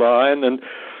poverty line, and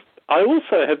I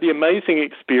also have the amazing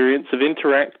experience of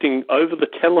interacting over the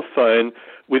telephone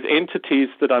with entities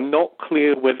that I'm not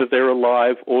clear whether they're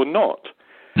alive or not.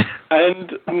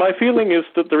 And my feeling is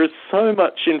that there is so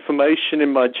much information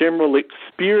in my general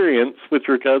experience with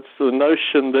regards to the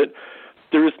notion that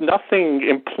there is nothing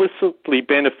implicitly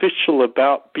beneficial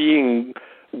about being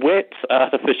wet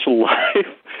artificial life,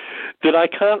 that I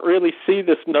can't really see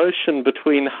this notion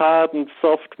between hard and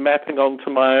soft mapping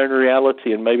onto my own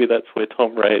reality, and maybe that's where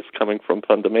Tom Ray is coming from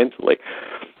fundamentally.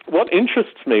 What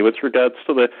interests me with regards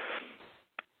to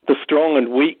the strong and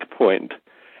weak point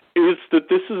is that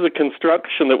this is a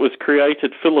construction that was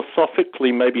created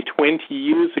philosophically maybe 20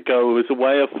 years ago as a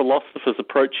way of philosophers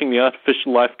approaching the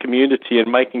artificial life community and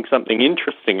making something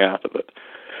interesting out of it.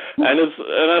 And as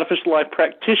an artificial life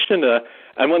practitioner,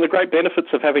 and one of the great benefits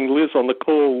of having Liz on the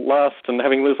call last and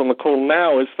having Liz on the call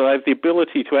now is that I have the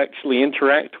ability to actually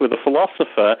interact with a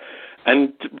philosopher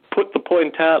and put the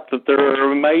point out that there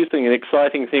are amazing and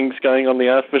exciting things going on in the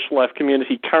artificial life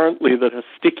community currently that are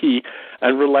sticky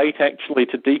and relate actually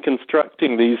to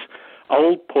deconstructing these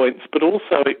old points, but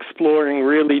also exploring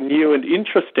really new and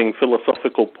interesting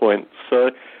philosophical points. So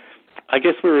I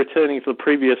guess we're returning to the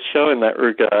previous show in that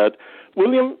regard.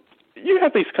 William, you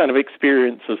have these kind of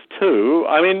experiences too.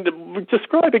 I mean,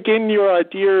 describe again your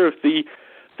idea of the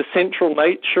central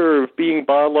nature of being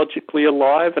biologically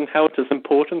alive and how it is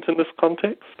important in this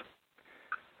context.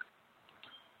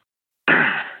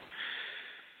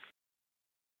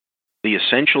 The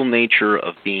essential nature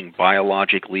of being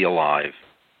biologically alive.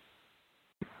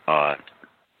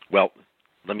 Well,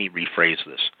 let me rephrase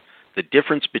this. The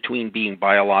difference between being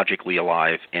biologically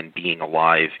alive and being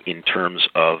alive in terms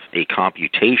of a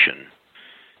computation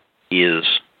is,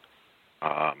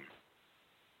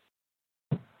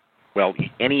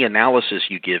 any analysis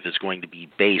you give is going to be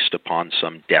based upon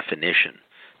some definition.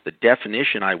 The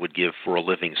definition I would give for a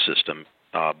living system,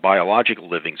 biological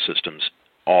living systems,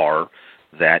 are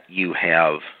that you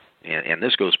have, and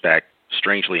this goes back,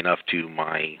 strangely enough, to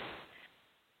my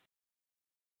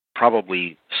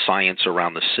probably science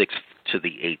around the 6th to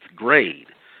the 8th grade,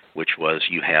 which was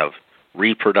you have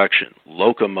reproduction,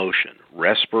 locomotion,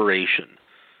 respiration,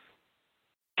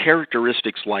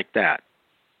 characteristics like that.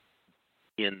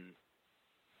 In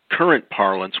current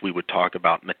parlance, we would talk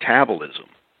about metabolism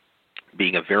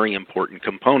being a very important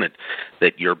component,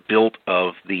 that you're built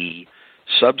of the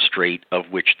substrate of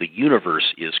which the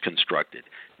universe is constructed.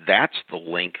 That's the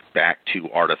link back to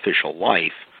artificial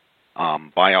life.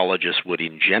 Biologists would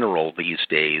in general these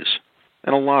days,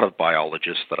 and a lot of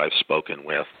biologists that I've spoken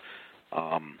with,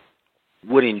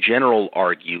 would in general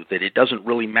argue that it doesn't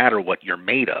really matter what you're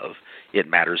made of, it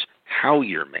matters how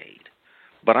you're made.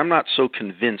 But I'm not so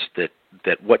convinced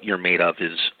that what you're made of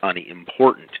is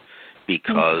unimportant,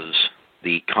 because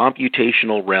the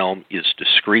computational realm is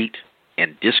discrete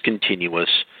and discontinuous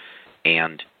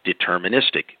and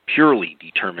deterministic, purely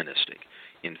deterministic.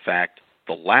 In fact,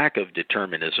 the lack of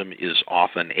determinism is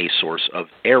often a source of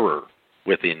error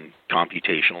within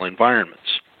computational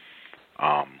environments.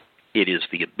 It is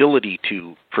the ability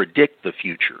to predict the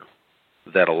future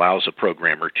that allows a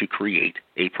programmer to create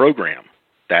a program.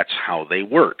 That's how they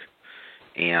work.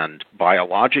 And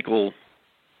biological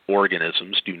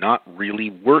organisms do not really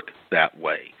work that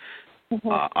way.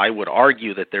 I would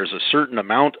argue that there's a certain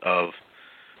amount of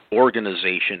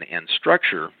organization and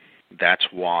structure. That's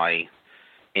why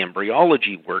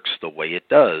embryology works the way it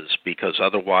does, because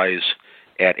otherwise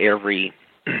at every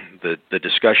the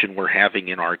discussion we're having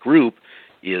in our group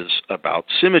is about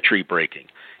symmetry breaking.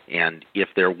 And if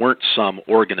there weren't some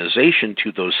organization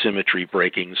to those symmetry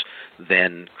breakings,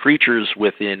 then creatures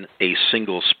within a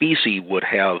single species would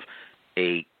have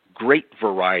a great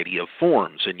variety of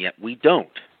forms, and yet we don't.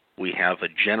 We have a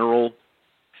general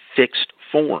fixed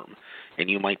form, and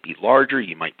you might be larger,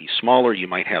 you might be smaller, you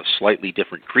might have slightly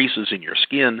different creases in your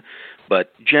skin,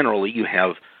 but generally you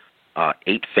have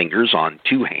 8 fingers on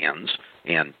 2 hands,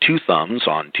 and 2 thumbs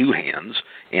on 2 hands,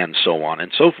 and so on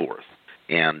and so forth.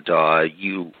 And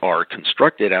you are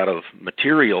constructed out of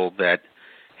material that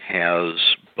has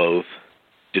both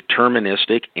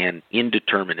deterministic and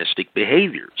indeterministic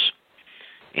behaviors.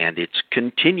 And it's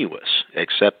continuous,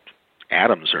 except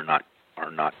atoms are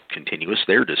not continuous,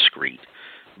 they're discrete.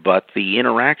 But the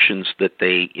interactions that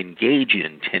they engage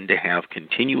in tend to have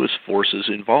continuous forces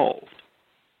involved.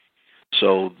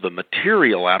 So the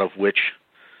material out of which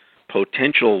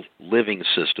potential living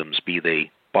systems, be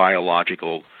they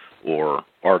biological or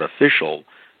artificial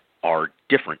are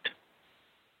different.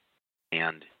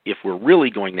 And if we're really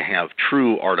going to have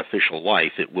true artificial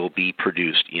life, it will be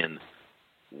produced in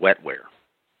wetware.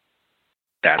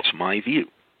 That's my view.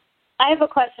 I have a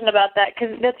question about that,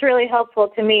 because that's really helpful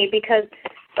to me, because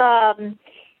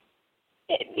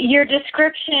your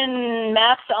description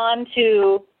maps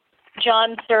onto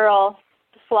John Searle,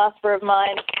 the philosopher of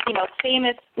mind,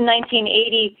 famous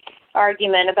 1980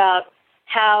 argument about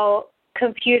how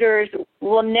computers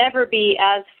will never be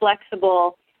as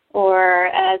flexible or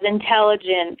as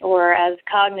intelligent or as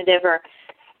cognitive or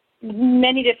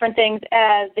many different things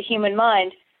as the human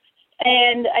mind.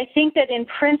 And I think that in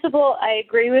principle, I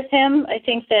agree with him. I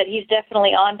think that he's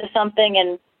definitely onto something,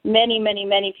 and many, many,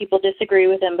 many people disagree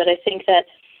with him, but I think that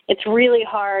it's really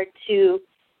hard to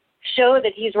show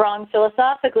that he's wrong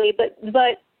philosophically. But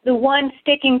the one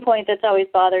sticking point that's always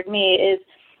bothered me is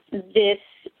this,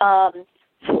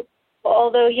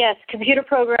 although, yes, computer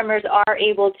programmers are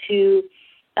able to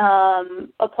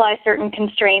apply certain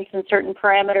constraints and certain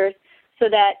parameters so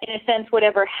that, in a sense,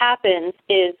 whatever happens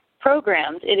is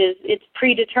programmed. It's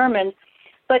predetermined.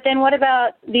 But then what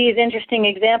about these interesting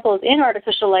examples in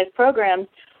artificial life programs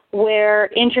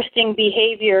where interesting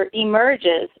behavior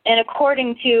emerges? And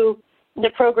according to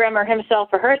the programmer himself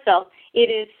or herself,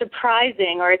 it is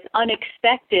surprising or it's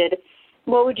unexpected.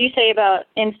 What would you say about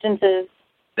instances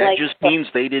that like just means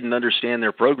they didn't understand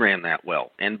their program that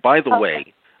well. And by the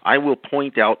way, I will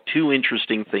point out two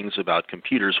interesting things about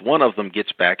computers. One of them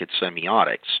gets back at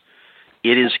semiotics.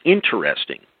 It is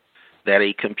interesting that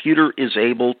a computer is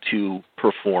able to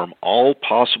perform all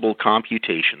possible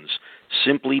computations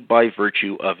simply by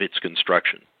virtue of its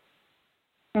construction.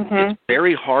 Mm-hmm. It's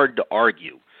very hard to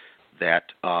argue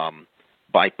that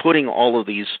by putting all of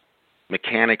these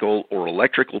mechanical or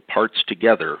electrical parts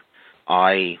together,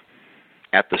 I,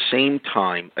 at the same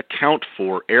time, account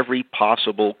for every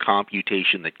possible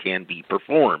computation that can be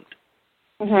performed.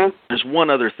 Mm-hmm. There's one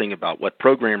other thing about what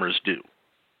programmers do.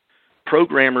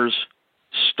 Programmers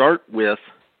start with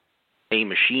a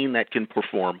machine that can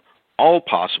perform all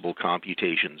possible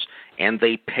computations, and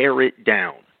they pare it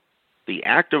down. The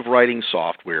act of writing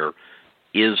software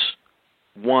is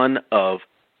one of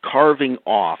carving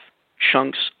off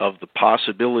chunks of the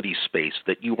possibility space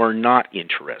that you are not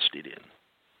interested in.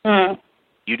 Mm.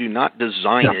 You do not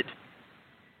design it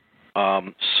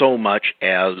so much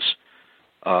as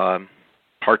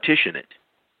partition it.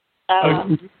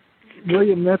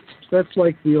 William, that's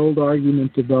like the old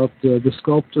argument about the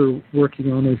sculptor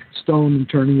working on a stone and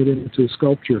turning it into a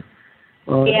sculpture.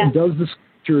 And does the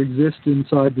sculpture exist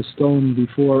inside the stone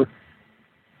before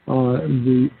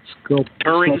the sculptor?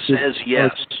 Turing says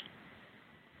yes.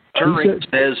 Turing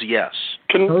says yes.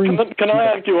 Can I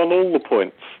argue on all the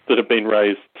points that have been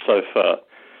raised so far?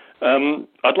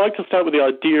 I'd like to start with the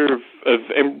idea of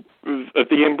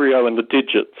the embryo and the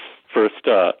digits for a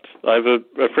start. I have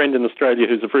a friend in Australia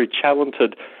who's a very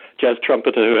talented jazz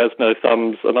trumpeter who has no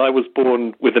thumbs, and I was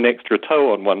born with an extra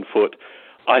toe on one foot.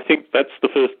 I think that's the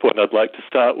first point I'd like to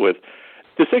start with.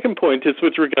 The second point is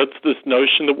with regards to this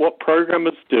notion that what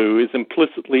programmers do is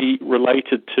implicitly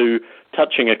related to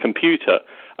touching a computer.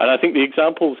 And I think the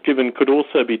examples given could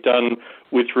also be done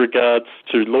with regards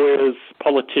to lawyers,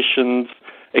 politicians,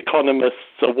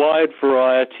 economists, a wide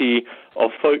variety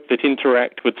of folk that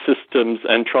interact with systems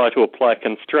and try to apply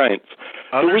constraints.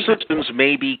 Other systems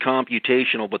may be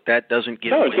computational, but that doesn't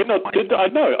give away I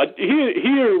know.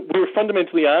 Here we're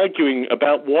fundamentally arguing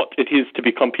about what it is to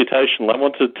be computational. I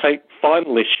want to take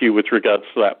final issue with regards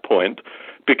to that point,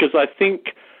 because I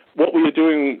think what we are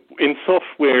doing in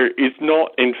software is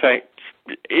not, in fact,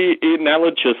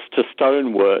 analogous to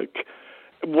stonework.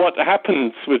 What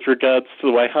happens with regards to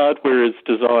the way hardware is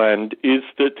designed is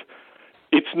that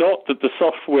it's not that the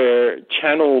software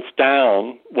channels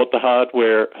down what the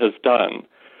hardware has done.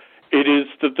 It is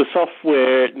that the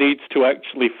software needs to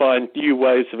actually find new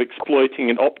ways of exploiting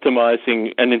and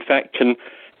optimizing, and in fact can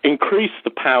increase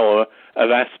the power of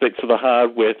aspects of the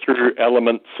hardware through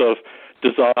elements of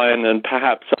design and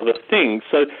perhaps other things.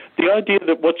 So the idea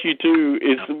that what you do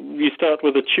is you start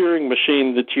with a Turing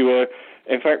machine that you are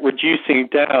in fact reducing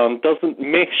down doesn't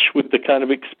mesh with the kind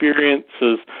of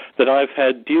experiences that I've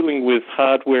had dealing with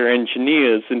hardware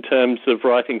engineers in terms of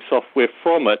writing software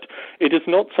from it. It is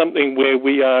not something where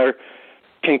we are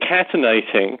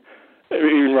concatenating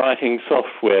in writing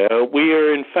software. We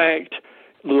are in fact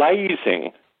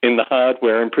lasing in the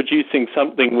hardware and producing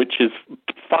something which is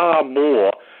far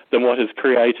more than what is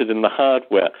created in the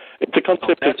hardware. It's a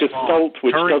concept of gestalt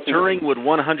which Turing would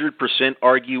 100%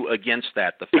 argue against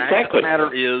that. The fact of the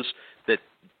matter is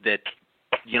that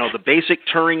The basic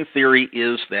Turing theory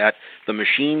is that the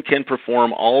machine can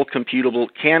compute all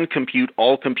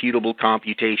computable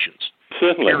computations.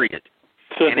 Certainly. Period.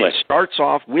 Certainly. And it starts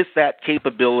off with that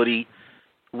capability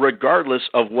regardless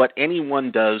of what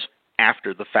anyone does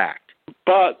after the fact.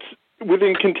 But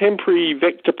within contemporary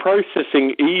vector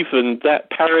processing, even that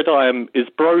paradigm is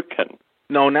broken.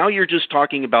 No, now you're just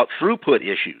talking about throughput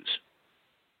issues.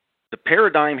 The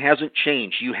paradigm hasn't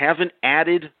changed. You haven't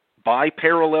added, by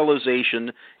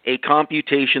parallelization, a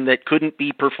computation that couldn't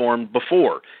be performed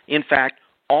before. In fact,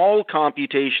 all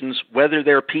computations, whether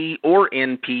they're P or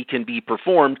NP, can be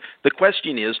performed. The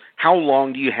question is, how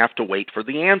long do you have to wait for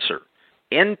the answer?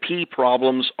 NP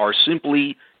problems are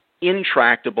simply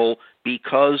intractable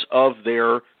because of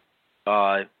their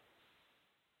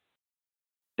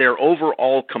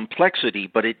overall complexity,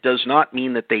 but it does not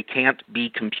mean that they can't be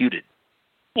computed.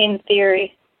 In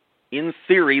theory. In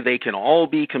theory, they can all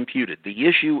be computed. The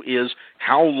issue is,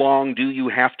 how long do you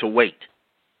have to wait?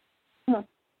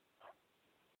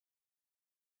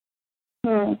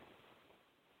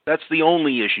 That's the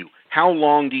only issue. How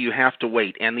long do you have to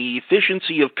wait? And the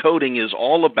efficiency of coding is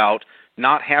all about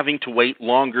not having to wait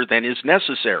longer than is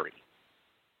necessary.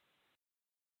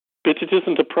 But it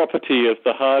isn't a property of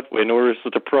the hardware, nor is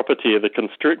it a property of the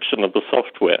constriction of the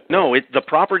software. No, the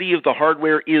property of the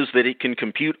hardware is that it can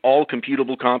compute all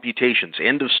computable computations.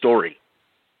 End of story.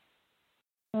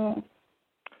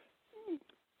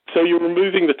 So you're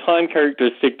removing the time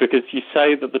characteristic because you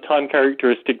say that the time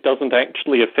characteristic doesn't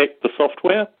actually affect the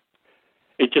software?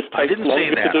 It just takes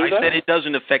longer to do that? I said it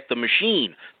doesn't affect the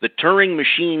machine. The Turing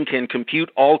machine can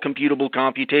compute all computable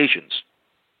computations.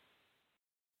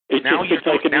 Now you're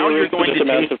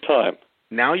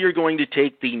going to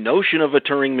take the notion of a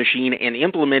Turing machine and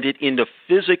implement it into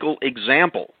physical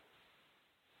example.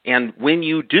 And when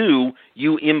you do,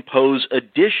 you impose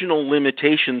additional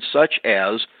limitations such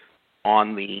as,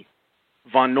 on the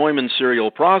von Neumann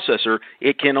serial processor,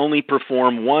 it can only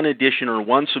perform one addition or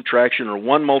one subtraction or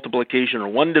one multiplication or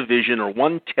one division or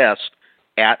one test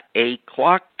at a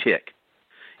clock tick.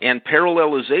 And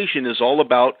parallelization is all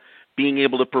about being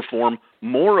able to perform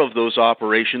more of those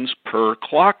operations per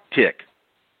clock tick.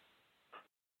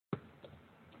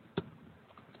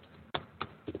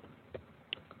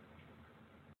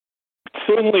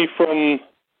 Certainly from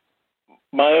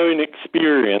my own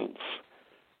experience,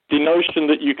 the notion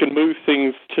that you can move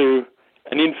things to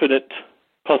an infinite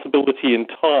possibility in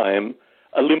time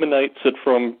eliminates it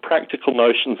from practical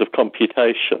notions of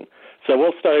computation. So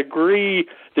whilst I agree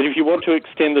that if you want to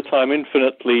extend the time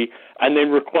infinitely and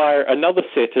then require another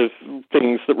set of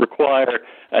things that require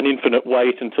an infinite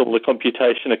wait until the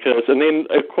computation occurs, and then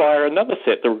acquire another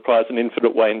set that requires an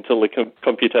infinite wait until the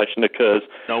computation occurs.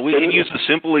 No, we can use a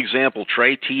simple example,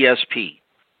 Trey, TSP.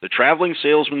 The traveling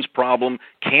salesman's problem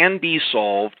can be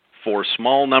solved for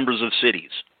small numbers of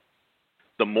cities.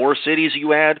 The more cities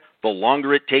you add, the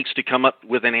longer it takes to come up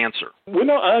with an answer. We're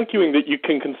not arguing that you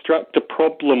can construct a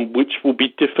problem which will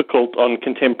be difficult on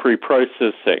contemporary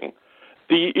processing.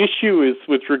 The issue is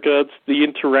with regards to the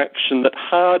interaction that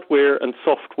hardware and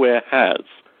software has.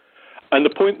 And the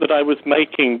point that I was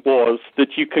making was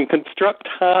that you can construct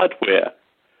hardware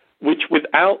which,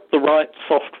 without the right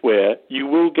software, you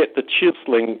will get the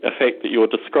chiseling effect that you're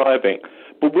describing.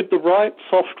 But with the right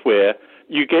software,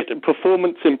 you get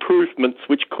performance improvements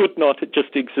which could not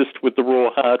just exist with the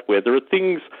raw hardware. There are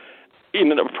things,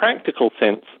 in a practical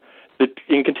sense, that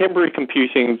in contemporary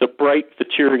computing that break the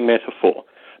Turing metaphor.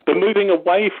 But moving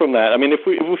away from that, I mean, if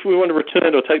we want to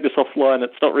return or take this offline,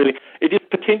 it is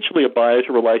potentially a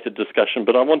biota-related discussion,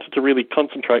 but I wanted to really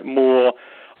concentrate more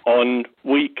on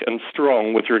weak and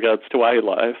strong with regards to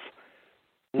A-Life.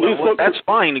 Well, that's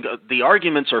fine. The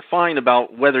arguments are fine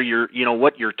about whether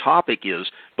what your topic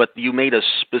is, but you made a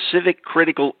specific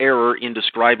critical error in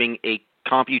describing a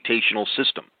computational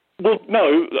system. Well,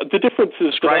 no. The difference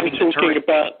is that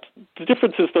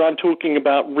I'm talking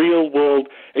about real-world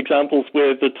examples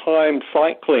where the time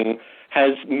cycling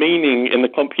has meaning in the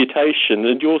computation,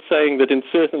 and you're saying that in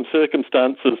certain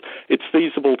circumstances it's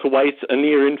feasible to wait a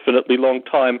near infinitely long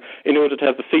time in order to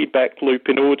have the feedback loop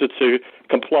in order to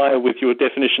comply with your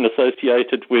definition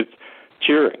associated with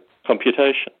Turing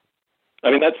computation.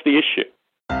 I mean, that's the issue.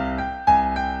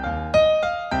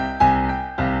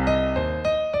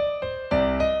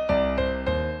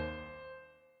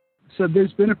 So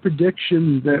there's been a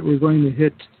prediction that we're going to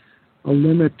hit a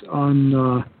limit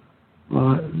on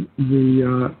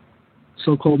the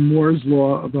so-called Moore's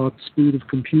law about speed of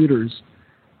computers,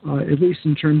 at least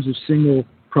in terms of single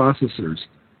processors.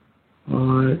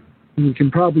 We can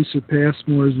probably surpass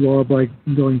Moore's law by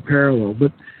going parallel,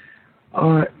 but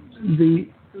the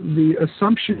the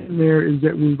assumption there is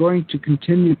that we're going to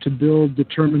continue to build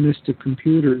deterministic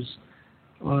computers,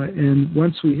 and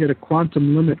once we hit a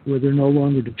quantum limit where they're no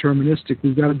longer deterministic,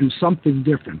 we've got to do something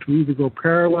different. We either go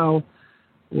parallel,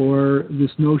 or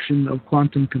this notion of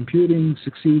quantum computing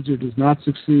succeeds or does not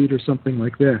succeed, or something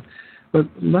like that. But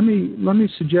let me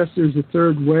suggest there's a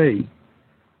third way,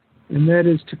 and that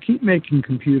is to keep making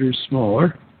computers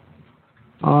smaller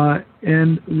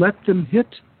and let them hit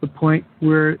the point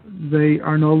where they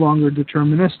are no longer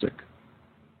deterministic,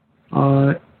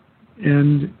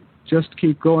 and just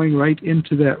keep going right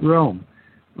into that realm.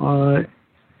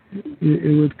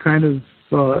 It would kind of,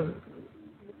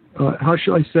 how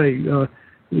shall I say,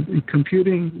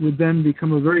 computing would then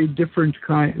become a very different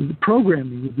kind,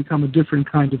 programming would become a different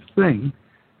kind of thing,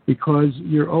 because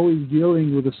you're always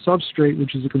dealing with a substrate,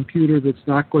 which is a computer that's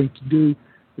not going to do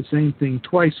the same thing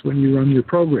twice when you run your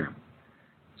program.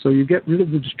 So you get rid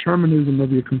of the determinism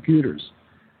of your computers.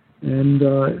 And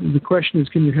the question is,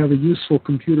 can you have a useful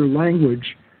computer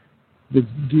language that's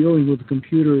dealing with a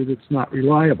computer that's not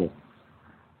reliable?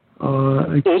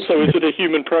 Also, is it a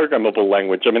human programmable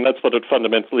language? I mean, that's what it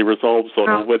fundamentally resolves on,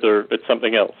 or whether it's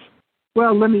something else.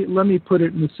 Well, let me put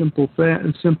it in a simple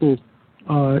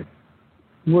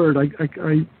word.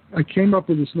 I came up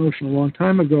with this notion a long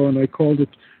time ago, and I called it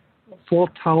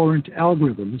fault-tolerant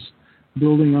algorithms,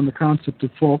 building on the concept of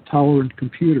fault-tolerant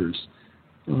computers.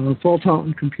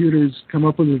 Fault-tolerant computers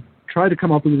try to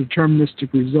come up with a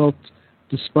deterministic result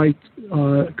despite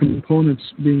components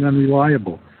being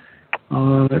unreliable.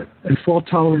 A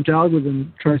fault-tolerant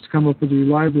algorithm tries to come up with a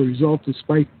reliable result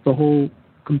despite the whole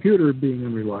computer being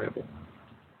unreliable.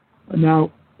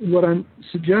 Now, what I'm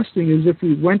suggesting is if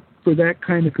we went for that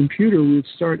kind of computer, we would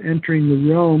start entering the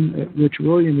realm at which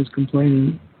William is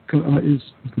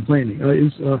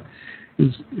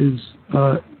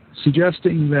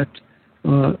suggesting that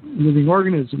living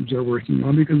organisms are working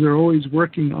on, because they're always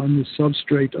working on the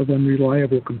substrate of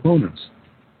unreliable components.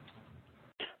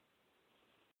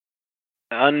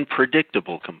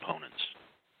 Unpredictable components.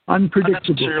 Unpredictable. Not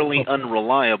necessarily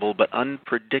unreliable, but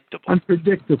unpredictable.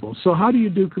 Unpredictable. So how do you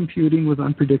do computing with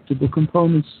unpredictable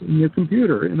components in your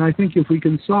computer? And I think if we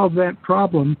can solve that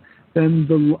problem, then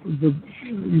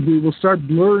we will start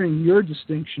blurring your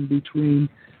distinction between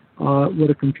what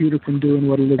a computer can do and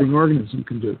what a living organism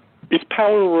can do. Is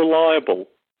power reliable?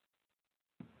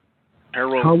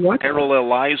 How what?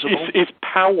 Parallelizable? Is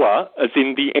power, as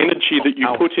in the energy that you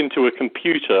put into a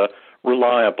computer,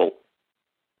 reliable?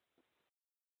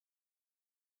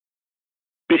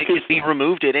 It can be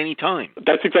removed at any time.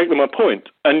 That's exactly my point.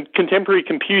 And contemporary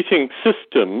computing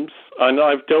systems, and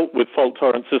I've dealt with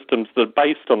fault-tolerant systems that are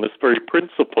based on this very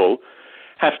principle,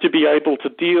 have to be able to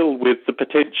deal with the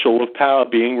potential of power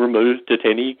being removed at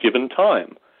any given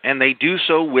time. And they do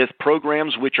so with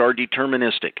programs which are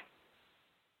deterministic.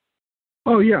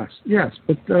 Oh, yes,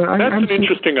 but that's an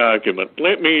interesting argument.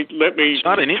 Let me. It's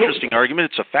not an interesting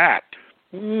argument; it's a fact.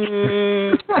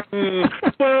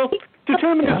 Well,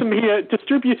 determinism here,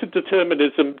 distributed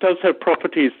determinism, does have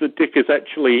properties that Dick is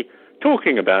actually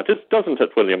talking about, doesn't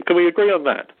it, William? Can we agree on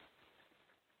that?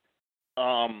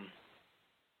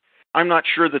 I'm not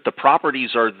sure that the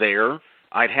properties are there.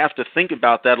 I'd have to think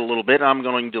about that a little bit. I'm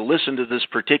going to listen to this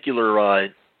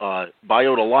particular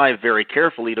Biota Live very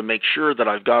carefully to make sure that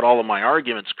I've got all of my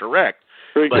arguments correct.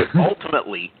 But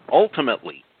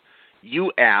ultimately,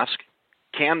 you ask,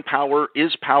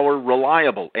 is power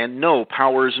reliable? And no,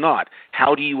 power is not.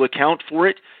 How do you account for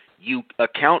it? You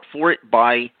account for it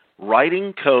by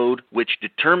writing code which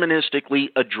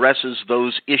deterministically addresses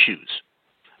those issues.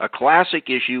 A classic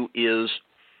issue is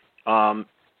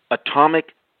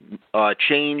atomic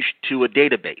change to a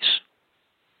database.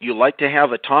 You like to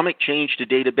have atomic change to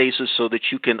databases so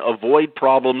that you can avoid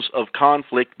problems of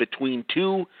conflict between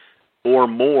two or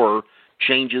more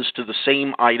changes to the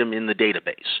same item in the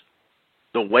database.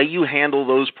 The way you handle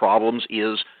those problems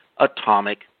is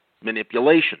atomic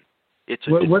manipulation. It's a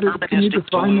deterministic can you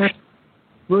define solution. that?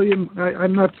 William,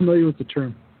 I'm not familiar with the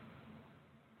term.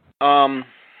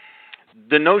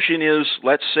 The notion is,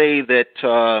 let's say that,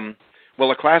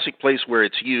 a classic place where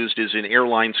it's used is in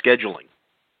airline scheduling.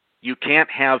 You can't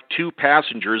have two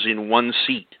passengers in one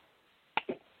seat.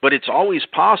 But it's always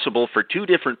possible for two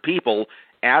different people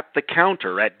at the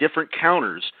counter, at different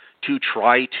counters, to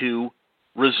try to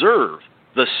reserve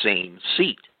the same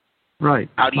seat. Right.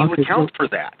 How do you account for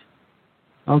that?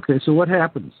 Okay, so what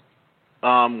happens?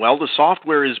 The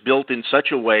software is built in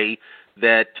such a way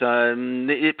that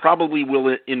it probably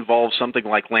will involve something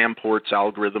like Lamport's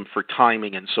algorithm for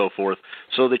timing and so forth,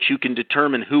 so that you can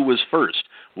determine who was first.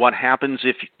 What happens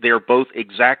if they're both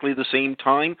exactly the same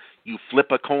time? You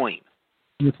flip a coin.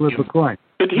 You flip a coin.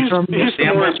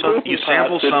 But you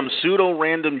sample some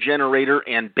pseudo-random generator,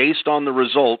 and based on the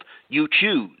result, you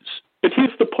choose. But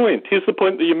here's the point. Here's the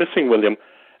point that you're missing, William.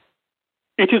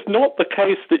 It is not the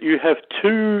case that you have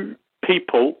two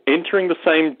people entering the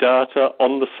same data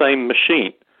on the same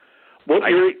machine. What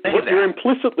you're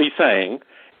implicitly saying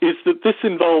is that this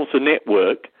involves a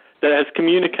network that has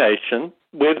communication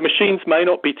where the machines may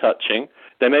not be touching.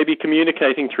 They may be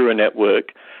communicating through a network.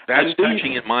 That's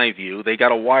touching, in my view. They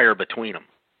got a wire between them.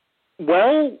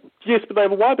 Well, yes, but they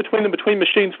have a wire between them, between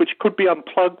machines which could be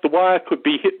unplugged. The wire could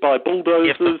be hit by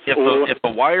bulldozers. If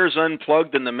the wire's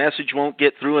unplugged, then the message won't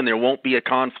get through and there won't be a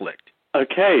conflict.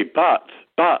 Okay, but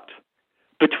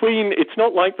it's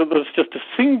not like that there's just a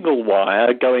single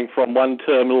wire going from one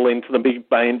terminal into the big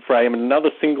mainframe and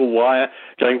another single wire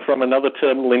going from another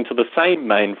terminal into the same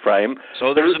mainframe.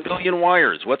 So there's a billion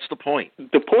wires. What's the point?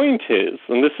 The point is,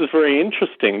 and this is very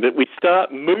interesting, that we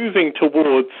start moving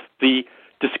towards the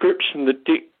description that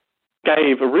Dick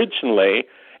gave originally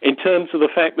in terms of the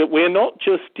fact that we're not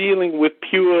just dealing with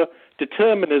pure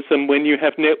determinism when you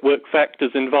have network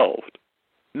factors involved.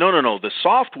 No. The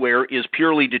software is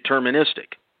purely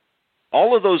deterministic.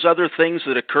 All of those other things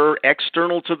that occur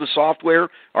external to the software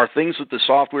are things that the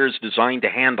software is designed to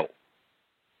handle.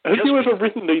 Have you ever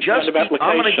written these kind of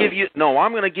applications?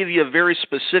 I'm going to give you a very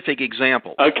specific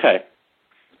example. Okay.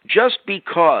 Just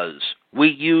because we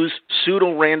use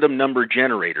pseudo-random number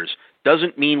generators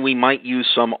doesn't mean we might use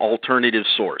some alternative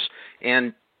source.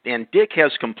 And Dick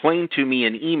has complained to me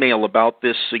in email about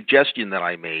this suggestion that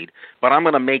I made, but I'm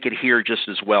going to make it here just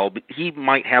as well. But he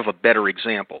might have a better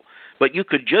example. But you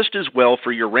could just as well,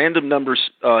 for your random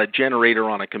numbers generator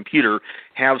on a computer,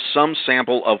 have some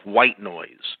sample of white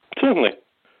noise. Certainly.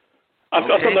 I've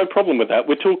got no problem with that.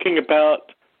 We're talking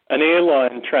about an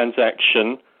airline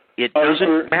transaction. It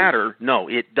doesn't matter. No,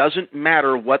 it doesn't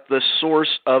matter what the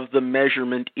source of the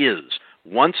measurement is.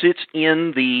 Once it's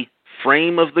in the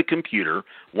frame of the computer,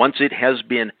 once it has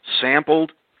been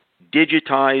sampled,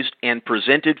 digitized, and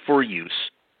presented for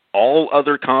use, all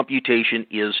other computation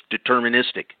is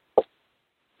deterministic.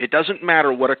 It doesn't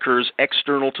matter what occurs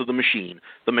external to the machine.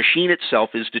 The machine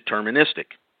itself is deterministic.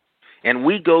 And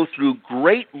we go through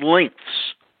great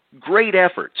lengths, great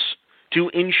efforts, to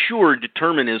ensure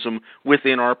determinism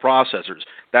within our processors.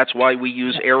 That's why we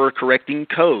use error-correcting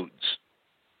codes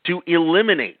to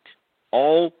eliminate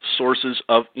all sources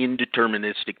of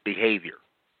indeterministic behavior.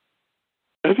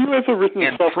 Have you ever written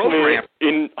software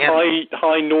in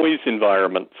high noise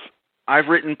environments? I've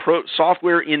written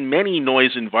software in many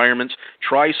noise environments.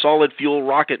 Try solid fuel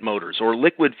rocket motors or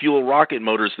liquid fuel rocket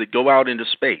motors that go out into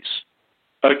space.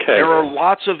 Okay. There are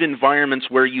lots of environments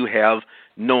where you have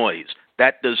noise.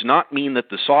 That does not mean that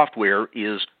the software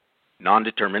is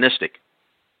non-deterministic.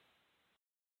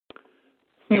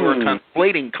 You are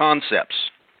conflating concepts.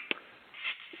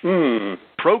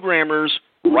 Programmers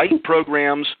write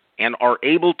programs and are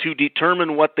able to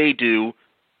determine what they do.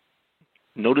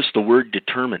 Notice the word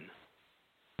determine.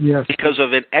 Yes. Because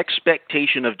of an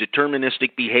expectation of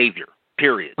deterministic behavior,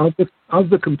 period. Of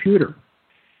the computer.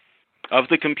 Of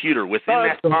the computer within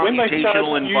that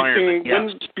computational environment.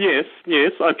 Yes.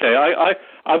 Okay.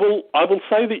 I will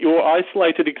say that your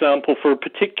isolated example for a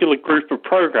particular group of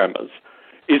programmers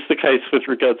is the case with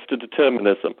regards to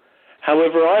determinism.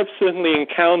 However, I've certainly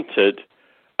encountered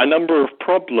a number of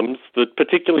problems that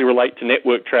particularly relate to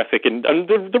network traffic, and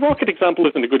the rocket example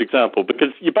isn't a good example because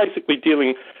you're basically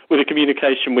dealing with a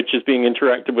communication which is being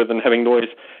interacted with and having noise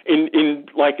in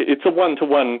like it's a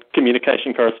one-to-one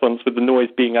communication correspondence with the noise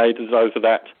being aided over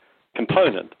that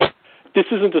component. This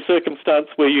isn't a circumstance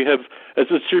where you have a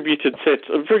distributed set.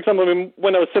 For example,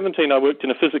 when I was 17, I worked in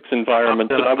a physics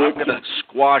environment. I'm going to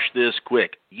squash this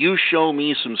quick. You show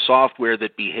me some software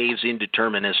that behaves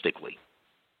indeterministically.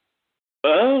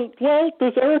 Well,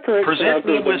 there's error correction. Present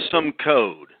me with some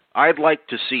code. I'd like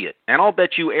to see it. And I'll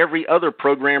bet you every other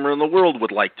programmer in the world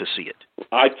would like to see it.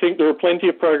 I think there are plenty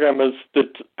of programmers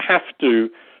that have to,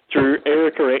 through error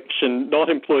correction, not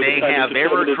employ the kind of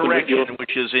error correction,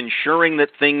 which is ensuring that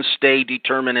things stay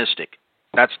deterministic.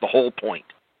 That's the whole point.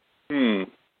 Well,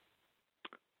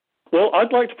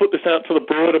 I'd like to put this out to the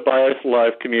broader BIOS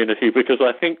Live community because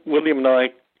I think William and I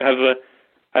have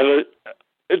a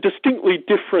distinctly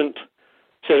different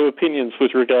set of opinions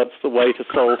with regards to the way to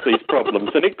solve these problems,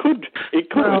 and it could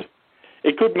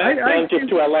map down just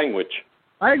to our language.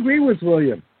 I agree with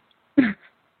William.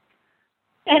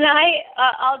 And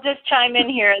I'll just chime in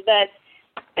here that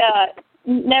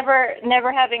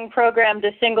never having programmed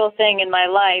a single thing in my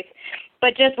life,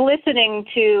 but just listening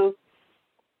to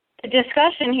the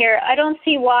discussion here, I don't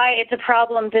see why it's a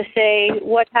problem to say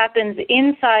what happens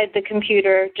inside the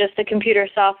computer, just the computer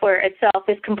software itself,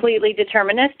 is completely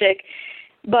deterministic.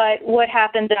 But what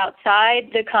happens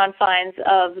outside the confines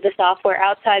of the software,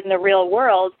 outside in the real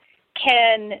world,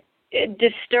 can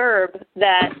disturb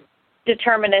that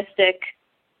deterministic.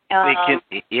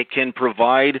 It can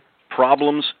provide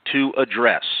problems to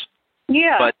address.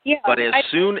 But as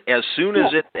soon as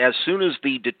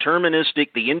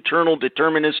the internal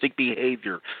deterministic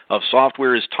behavior of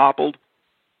software is toppled,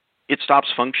 it stops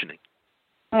functioning.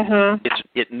 Mm-hmm.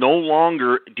 It no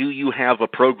longer do you have a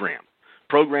program.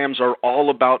 Programs are all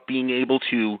about being able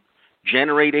to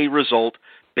generate a result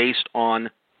based on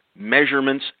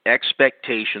measurements,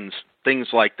 expectations, things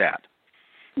like that.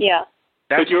 Yeah.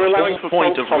 But you're allowing for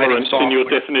fault tolerance in your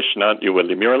definition, aren't you,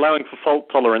 William? You're allowing for fault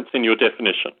tolerance in your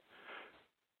definition.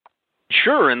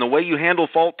 Sure, and the way you handle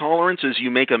fault tolerance is you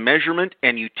make a measurement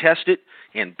and you test it,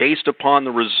 and based upon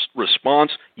the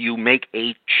response, you make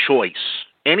a choice.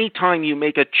 Anytime you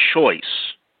make a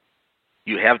choice,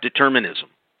 you have determinism.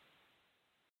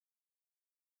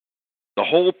 The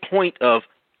whole point of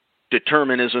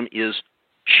determinism is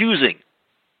choosing.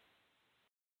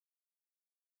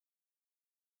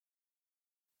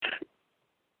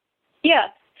 Yeah,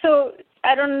 so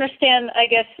I don't understand, I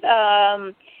guess,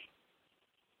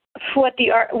 what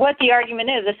the argument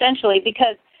is, essentially,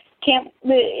 because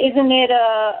isn't it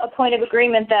a point of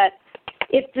agreement that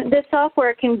if the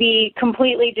software can be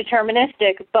completely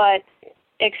deterministic, but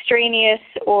extraneous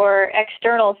or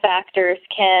external factors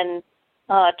can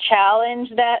challenge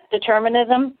that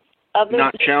determinism?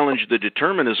 Not challenge the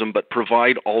determinism, but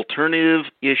provide alternative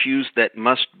issues that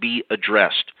must be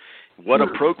addressed. What a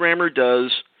programmer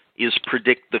does is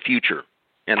predict the future.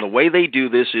 And the way they do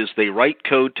this is they write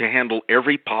code to handle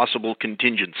every possible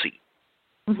contingency.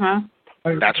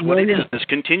 Mm-hmm. That's what William, it is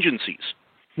contingencies.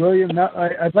 William, now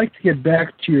I'd like to get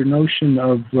back to your notion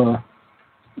of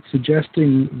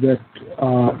suggesting that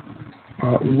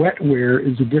wetware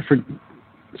is a different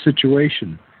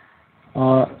situation.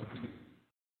 What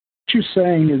you're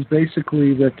saying is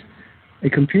basically that a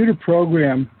computer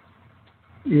program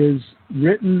is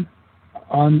written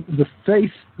on the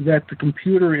faith that the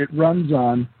computer it runs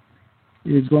on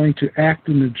is going to act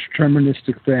in a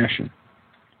deterministic fashion.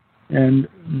 And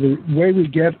the way we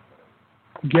get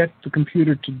the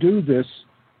computer to do this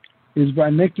is by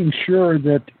making sure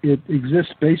that it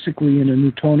exists basically in a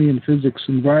Newtonian physics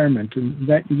environment. And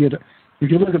that you get, if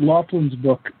you look at Laughlin's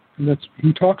book,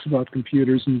 he talks about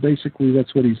computers, and basically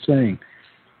that's what he's saying.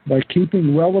 By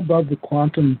keeping well above the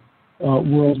quantum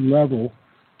world level,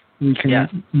 we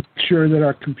can make sure that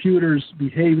our computers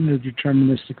behave in a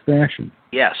deterministic fashion.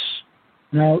 Yes.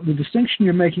 Now, the distinction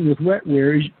you're making with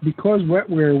wetware is because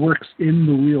wetware works in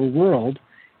the real world,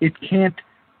 it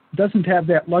doesn't have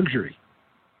that luxury.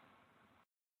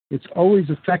 It's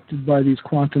always affected by these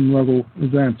quantum level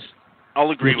events. I'll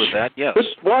agree with that, yes. But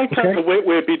why can't the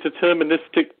wetware be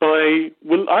deterministic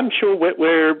I'm sure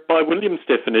wetware, by William's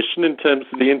definition, in terms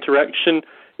of the interaction,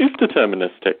 is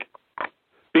deterministic.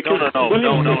 Because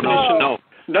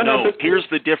No, here's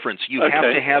the difference. You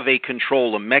have to have a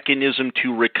control, a mechanism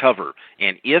to recover.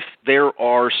 And if there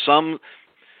are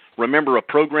remember, a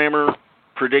programmer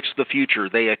predicts the future.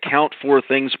 They account for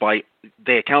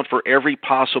every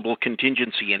possible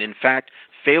contingency. And in fact,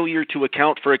 failure to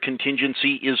account for a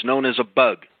contingency is known as a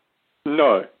bug.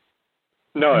 No.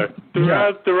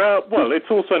 It's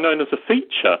also known as a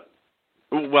feature.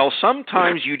 Well,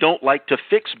 sometimes you don't like to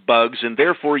fix bugs, and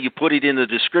therefore you put it in the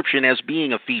description as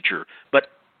being a feature. But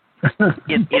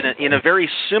in a very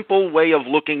simple way of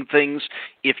looking things,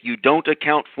 if you don't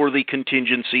account for the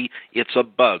contingency, it's a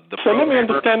bug. Let me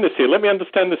understand this here.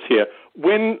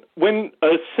 When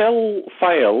a cell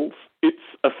fails, it's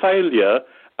a failure,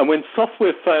 and when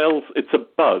software fails, it's a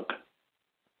bug.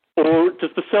 Or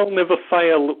does the cell never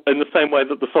fail in the same way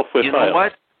that the software fails? You know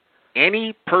what?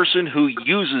 Any person who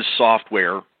uses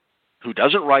software, who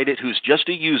doesn't write it, who's just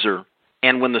a user,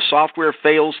 and when the software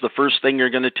fails, the first thing they're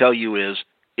going to tell you is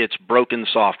it's broken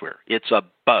software. It's a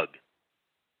bug.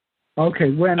 Okay.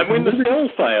 When the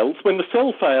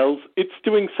cell fails, it's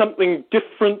doing something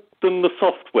different than the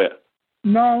software.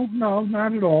 No,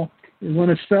 not at all. When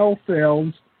a cell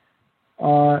fails,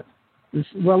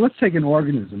 let's take an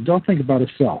organism. Don't think about a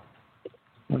cell.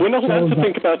 We're not allowed to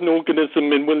think about an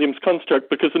organism in William's construct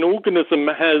because an organism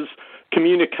has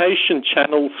communication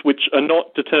channels which are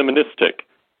not deterministic.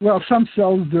 Well, some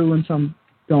cells do and some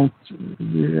don't.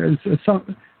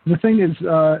 The thing is,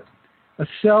 a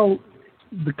cell,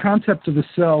 the concept of a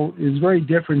cell is very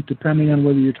different depending on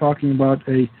whether you're talking about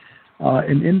a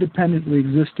an independently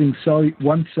existing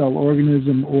one-cell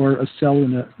organism or a cell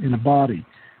in a body.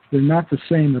 They're not the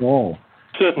same at all.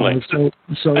 Certainly. So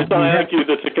I argue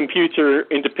that a computer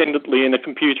independently and a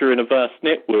computer in a vast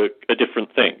network are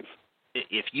different things.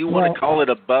 If you want to call it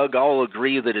a bug, I'll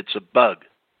agree that it's a bug.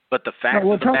 But the fact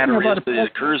of the matter is that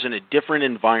it occurs in a different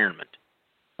environment.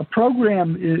 A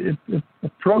program,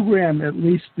 at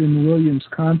least in Williams'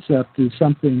 concept, is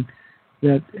something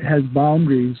that has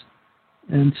boundaries,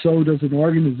 and so does an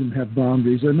organism have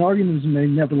boundaries. An organism may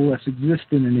nevertheless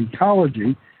exist in an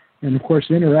ecology, and of course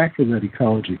interact with that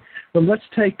ecology. But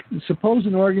suppose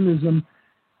an organism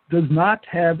does not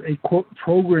have a quote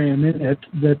program in it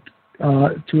that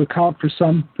to account for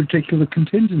some particular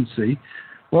contingency.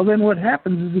 Well, then what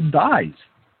happens is it dies.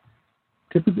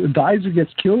 Typically, it dies or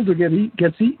gets killed or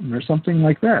gets eaten or something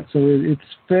like that. So it's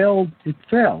failed. It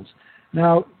fails.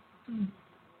 Now,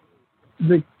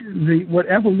 what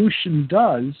evolution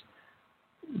does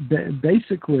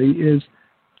basically is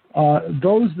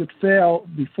those that fail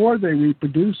before they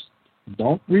reproduce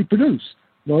don't reproduce.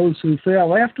 Those who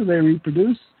fail after they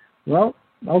reproduce, well,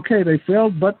 okay, they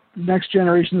failed, but the next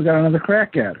generation's got another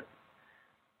crack at it.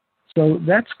 So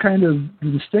that's kind of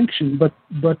the distinction. But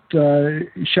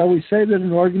shall we say that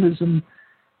an organism,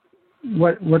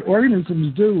 what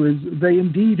organisms do is they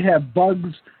indeed have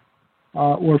bugs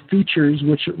or features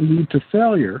which lead to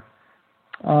failure,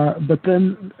 but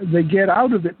then they get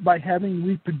out of it by having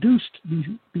reproduced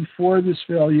before this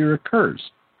failure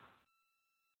occurs.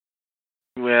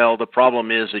 Well, the problem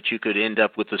is that you could end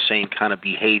up with the same kind of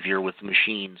behavior with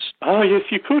machines. Oh, yes,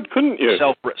 you could, couldn't you?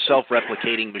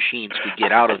 Self-replicating machines could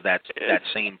get out of that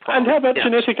same problem. And how about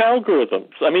genetic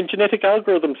algorithms? I mean, genetic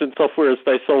algorithms in software, as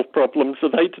they solve problems, are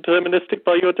they deterministic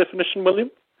by your definition,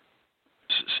 William?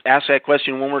 Ask that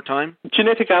question one more time.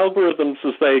 Genetic algorithms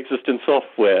as they exist in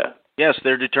software. Yes,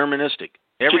 they're deterministic.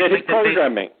 Genetic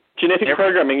programming. Genetic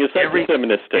programming, is that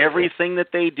deterministic? Everything that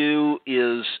they do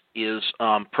is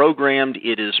programmed.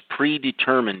 It is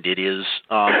predetermined. It is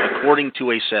according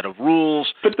to a set of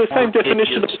rules. But the same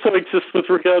definition also exists with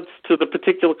regards to the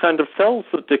particular kind of cells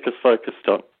that Dick is focused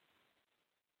on.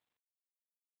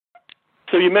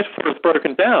 So your metaphor is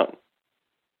broken down.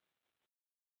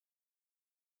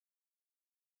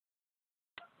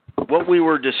 What we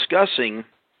were discussing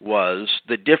was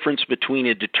the difference between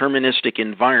a deterministic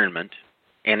environment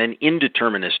and an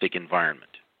indeterministic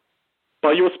environment.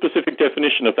 By your specific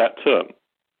definition of that term.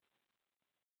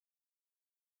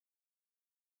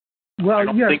 Well, I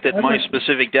don't think that my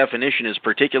specific definition is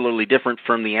particularly different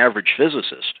from the average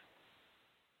physicist.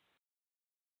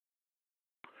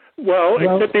 Well,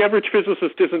 except the average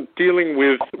physicist isn't dealing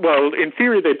with, well, in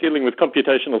theory they're dealing with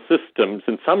computational systems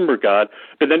in some regard,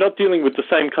 but they're not dealing with the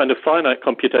same kind of finite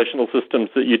computational systems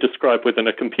that you describe within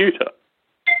a computer.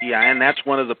 Yeah, and that's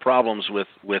one of the problems with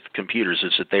computers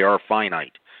is that they are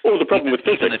finite. Or the problem with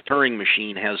physics. Even a Turing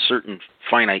machine has certain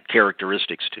finite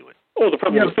characteristics to it. Or the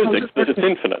problem with physics that it's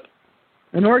infinite.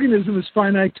 An organism is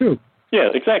finite too. Yeah,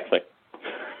 exactly.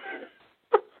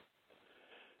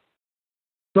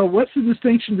 So what's the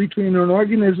distinction between an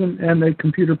organism and a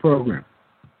computer program?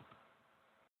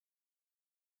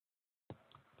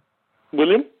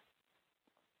 William?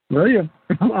 William,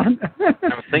 come on.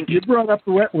 I'm thinking. You brought up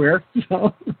the wetware,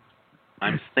 so.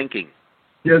 I'm thinking.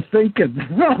 You're thinking.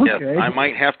 Okay. Yes, I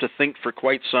might have to think for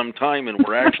quite some time, and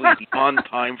we're actually beyond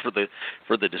time for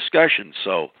the discussion.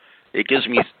 So it gives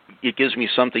me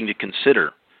something to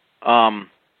consider.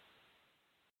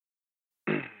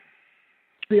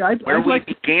 Where we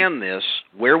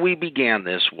began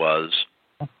this was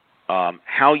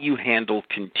how you handle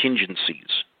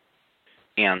contingencies.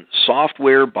 And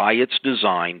software, by its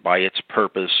design, by its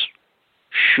purpose,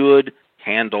 should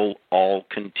handle all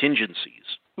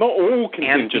contingencies. Not all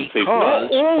contingencies.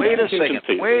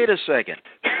 Wait a second.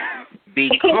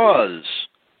 Because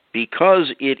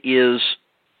it is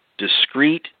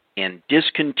discrete and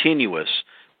discontinuous,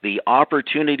 the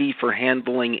opportunity for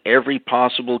handling every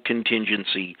possible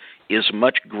contingency is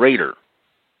much greater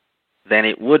than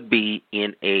it would be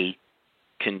in a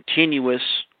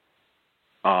continuous,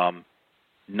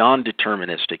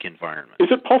 non-deterministic environment. Is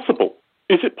it possible?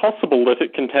 Is it possible that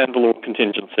it can handle all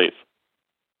contingencies?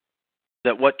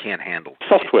 That what can't handle?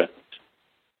 Software.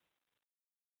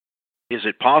 Is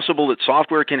it possible that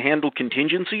software can handle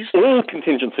contingencies? All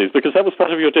contingencies, because that was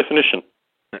part of your definition.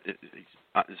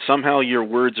 Somehow your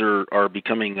words are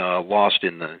becoming lost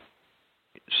in the...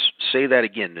 Say that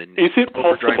again. Is it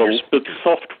possible that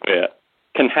software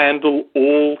can handle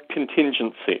all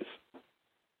contingencies?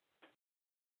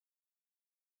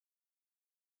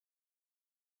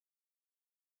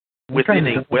 Within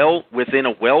a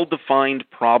well-defined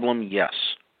problem, yes.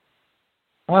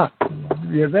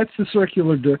 Yeah, that's the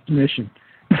circular definition.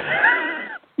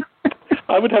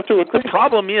 I would have to agree. The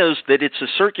problem is that it's a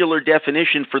circular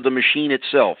definition for the machine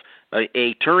itself.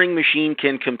 A Turing machine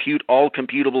can compute all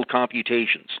computable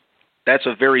computations. That's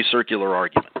a very circular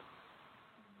argument.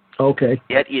 Okay.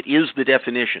 Yet it is the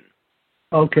definition.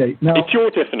 Okay. Now, it's your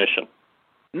definition.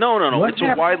 No. It's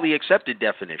a widely accepted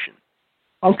definition.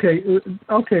 Okay.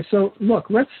 So look,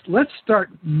 let's start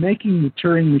making the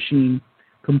Turing machine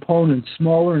components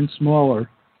smaller and smaller,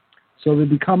 so they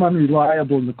become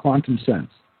unreliable in the quantum sense.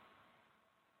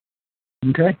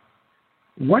 Okay.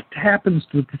 What happens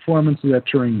to the performance of that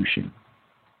Turing machine?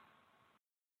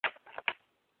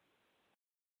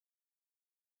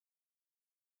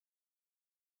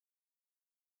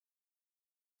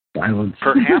 Silence.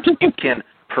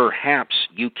 Perhaps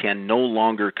you can no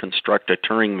longer construct a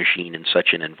Turing machine in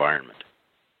such an environment.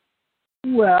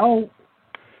 Well,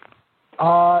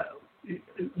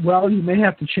 you may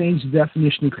have to change the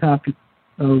definition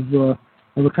of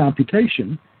a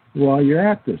computation while you're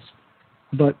at this.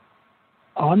 But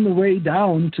on the way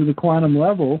down to the quantum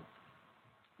level,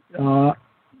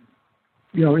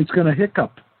 it's going to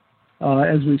hiccup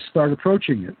as we start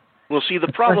approaching it. Well, see,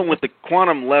 the problem with the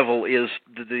quantum level is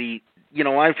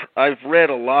I've read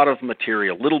a lot of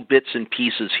material, little bits and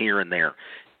pieces here and there,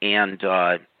 and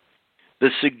the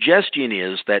suggestion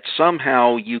is that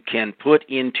somehow you can put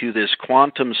into this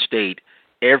quantum state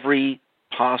every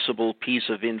possible piece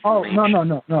of information. Oh,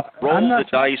 no. Roll the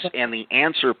dice, and the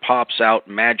answer pops out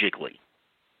magically.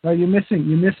 No, you're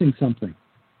missing something.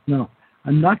 No,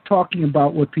 I'm not talking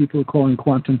about what people are calling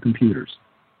quantum computers.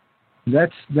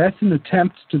 That's an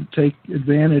attempt to take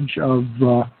advantage of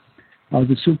the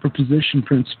superposition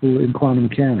principle in quantum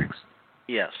mechanics.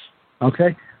 Yes.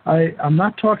 Okay? I'm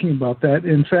not talking about that.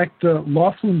 In fact,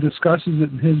 Laughlin discusses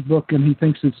it in his book, and he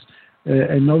thinks it's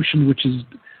a notion which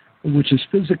is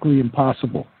physically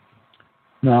impossible.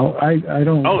 Now, I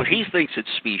don't... Oh, he thinks it's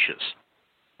specious.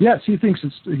 Yes, he thinks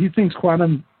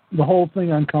quantum, the whole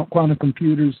thing on quantum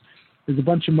computers is a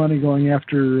bunch of money going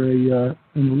after an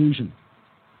illusion.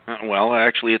 Well,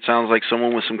 actually, it sounds like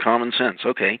someone with some common sense.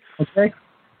 Okay. Okay.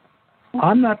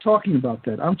 I'm not talking about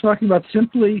that. I'm talking about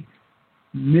simply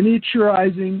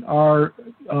miniaturizing our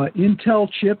Intel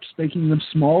chips, making them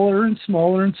smaller and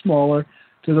smaller and smaller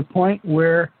to the point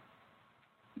where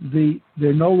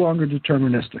they're no longer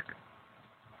deterministic.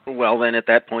 Well, then at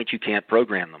that point, you can't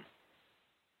program them.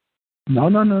 No.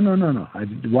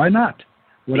 Why not?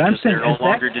 What because I'm saying they're no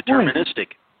longer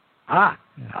deterministic. I'm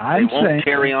they won't saying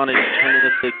carry on a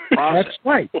deterministic process. That's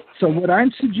right. So what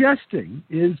I'm suggesting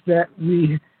is that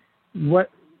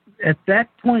at that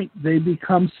point they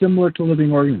become similar to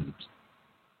living organisms.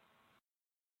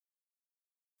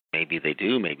 Maybe they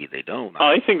do, maybe they don't.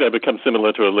 I think they become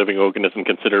similar to a living organism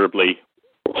considerably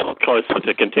closer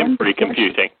to contemporary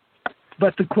computing.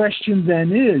 But the question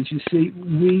then is, you see,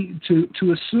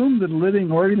 to assume that a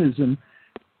living organism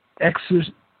executes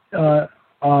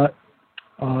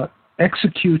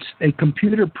a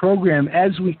computer program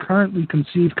as we currently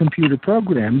conceive computer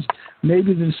programs,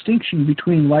 maybe the distinction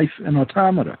between life and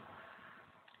automata.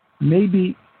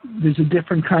 Maybe there's a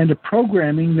different kind of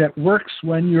programming that works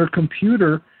when your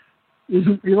computer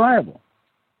isn't reliable.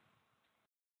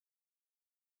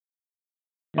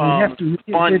 Von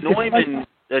Neumann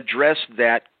addressed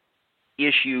that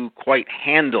issue quite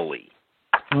handily.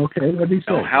 Okay, what did he say?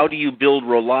 So how do you build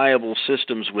reliable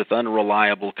systems with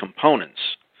unreliable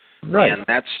components? Right. And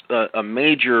that's a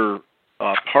major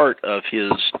part of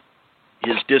his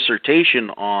dissertation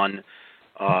on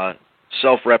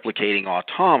self-replicating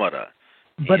automata.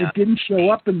 But it didn't show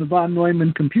up in the von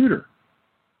Neumann computer,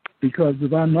 because the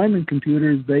von Neumann computer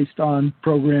is based on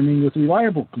programming with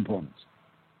reliable components.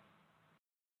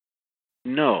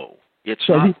 No, it's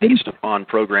not based upon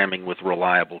programming with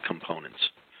reliable components.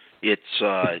 It's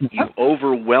you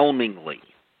overwhelmingly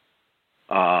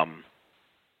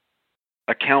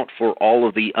account for all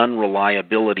of the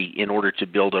unreliability in order to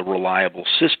build a reliable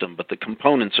system, but the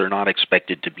components are not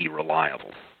expected to be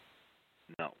reliable.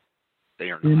 No,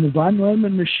 they are not. In the von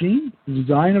Neumann machine, the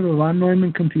design of a von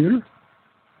Neumann computer,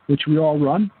 which we all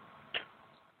run.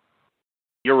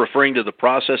 You're referring to the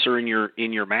processor in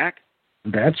your Mac?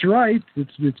 That's right.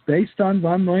 It's based on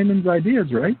von Neumann's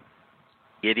ideas, right?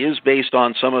 It is based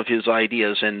on some of his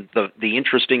ideas, and the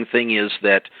interesting thing is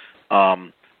that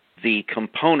the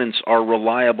components are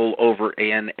reliable over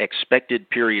an expected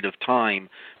period of time,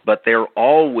 but they're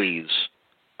always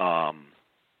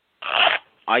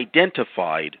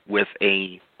identified with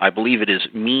I believe it is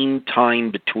mean time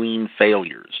between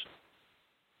failures.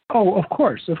 Oh, of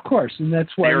course, and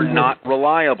that's why they're not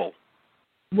reliable.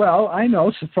 Well, I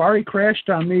know. Safari crashed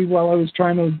on me while I was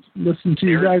trying to listen to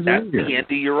you guys That's earlier. the end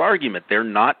of your argument. They're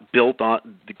not built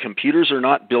on, the computers are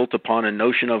not built upon a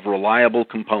notion of reliable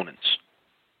components.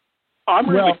 I'm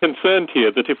really concerned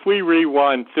here that if we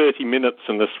rewind 30 minutes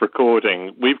in this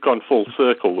recording, we've gone full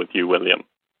circle with you, William.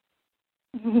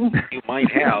 You might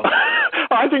have.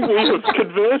 I think we have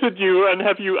converted you and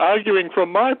have you arguing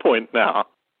from my point now.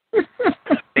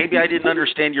 Maybe I didn't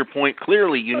understand your point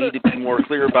clearly. You need to be more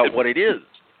clear about what it is.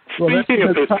 Speaking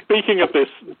of this,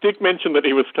 Dick mentioned that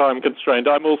he was time constrained.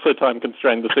 I'm also time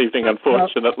constrained this evening,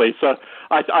 unfortunately. So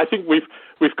I think we've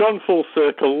gone full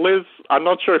circle. Liz, I'm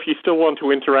not sure if you still want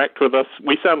to interact with us.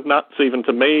 We sound nuts even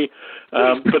to me,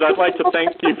 but I'd like to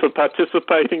thank you for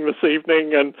participating this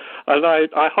evening, and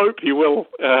I hope you will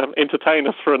entertain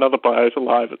us for another Biota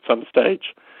Live at some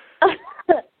stage.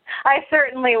 I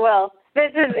certainly will.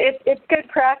 It's good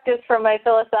practice for my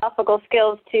philosophical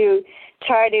skills to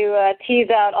try to tease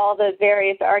out all the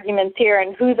various arguments here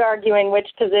and who's arguing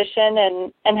which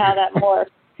position and how that works.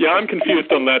 Yeah, I'm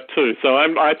confused on that too. So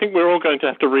I think we're all going to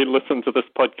have to re-listen to this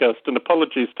podcast. And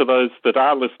apologies to those that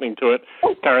are listening to it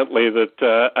currently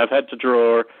that I've had to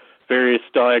draw various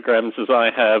diagrams as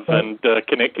I have and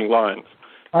connecting lines.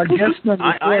 Our guest number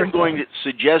I am going to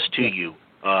suggest to you,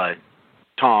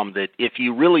 Tom, that if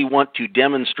you really want to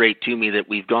demonstrate to me that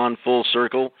we've gone full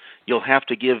circle, you'll have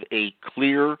to give a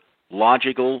clear,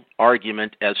 logical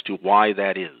argument as to why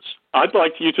that is. I'd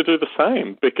like you to do the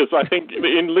same, because I think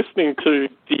in listening to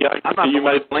the I'm not the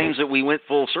one that claims that we went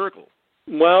full circle.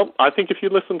 Well, I think if you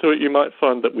listen to it, you might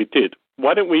find that we did.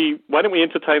 Why don't we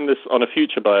entertain this on a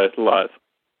future Biota Live?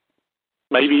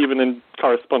 Maybe even in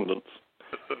correspondence.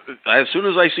 As soon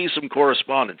as I see some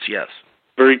correspondence, yes.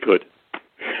 Very good.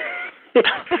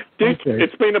 Dick,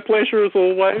 It's been a pleasure as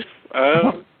always.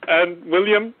 And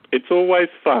William, it's always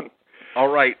fun. All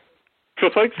right. For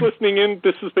folks listening in,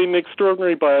 this has been an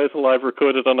extraordinary Biota Live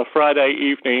recorded on a Friday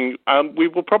evening. We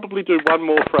will probably do one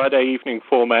more Friday evening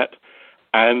format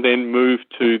and then move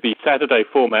to the Saturday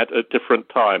format at different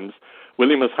times.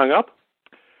 William has hung up.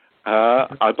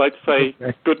 I'd like to say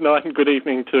good night and good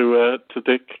evening to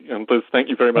Dick and Liz. Thank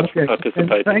you very much for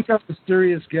participating. And thank our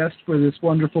mysterious guest for this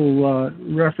wonderful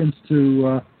reference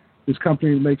to this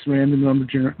company that makes random number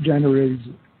generators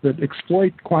that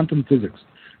exploit quantum physics.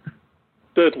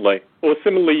 Certainly. Or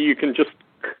similarly, you can just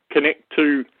connect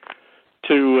two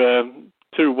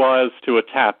wires to a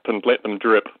tap and let them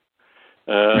drip.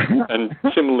 And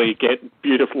similarly get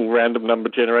beautiful random number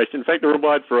generation. In fact, there are a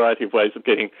wide variety of ways of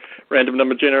getting random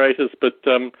number generators, but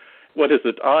what is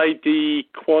it? ID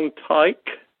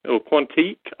Quantique, or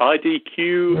Quantique,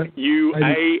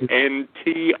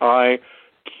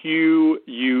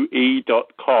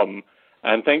 IDQUANTIQUE.com.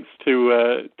 And thanks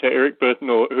to Eric Burton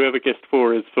or whoever guest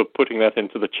 4 is for putting that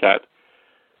into the chat.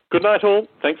 Good night, all.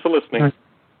 Thanks for listening.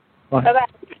 Bye. Bye-bye.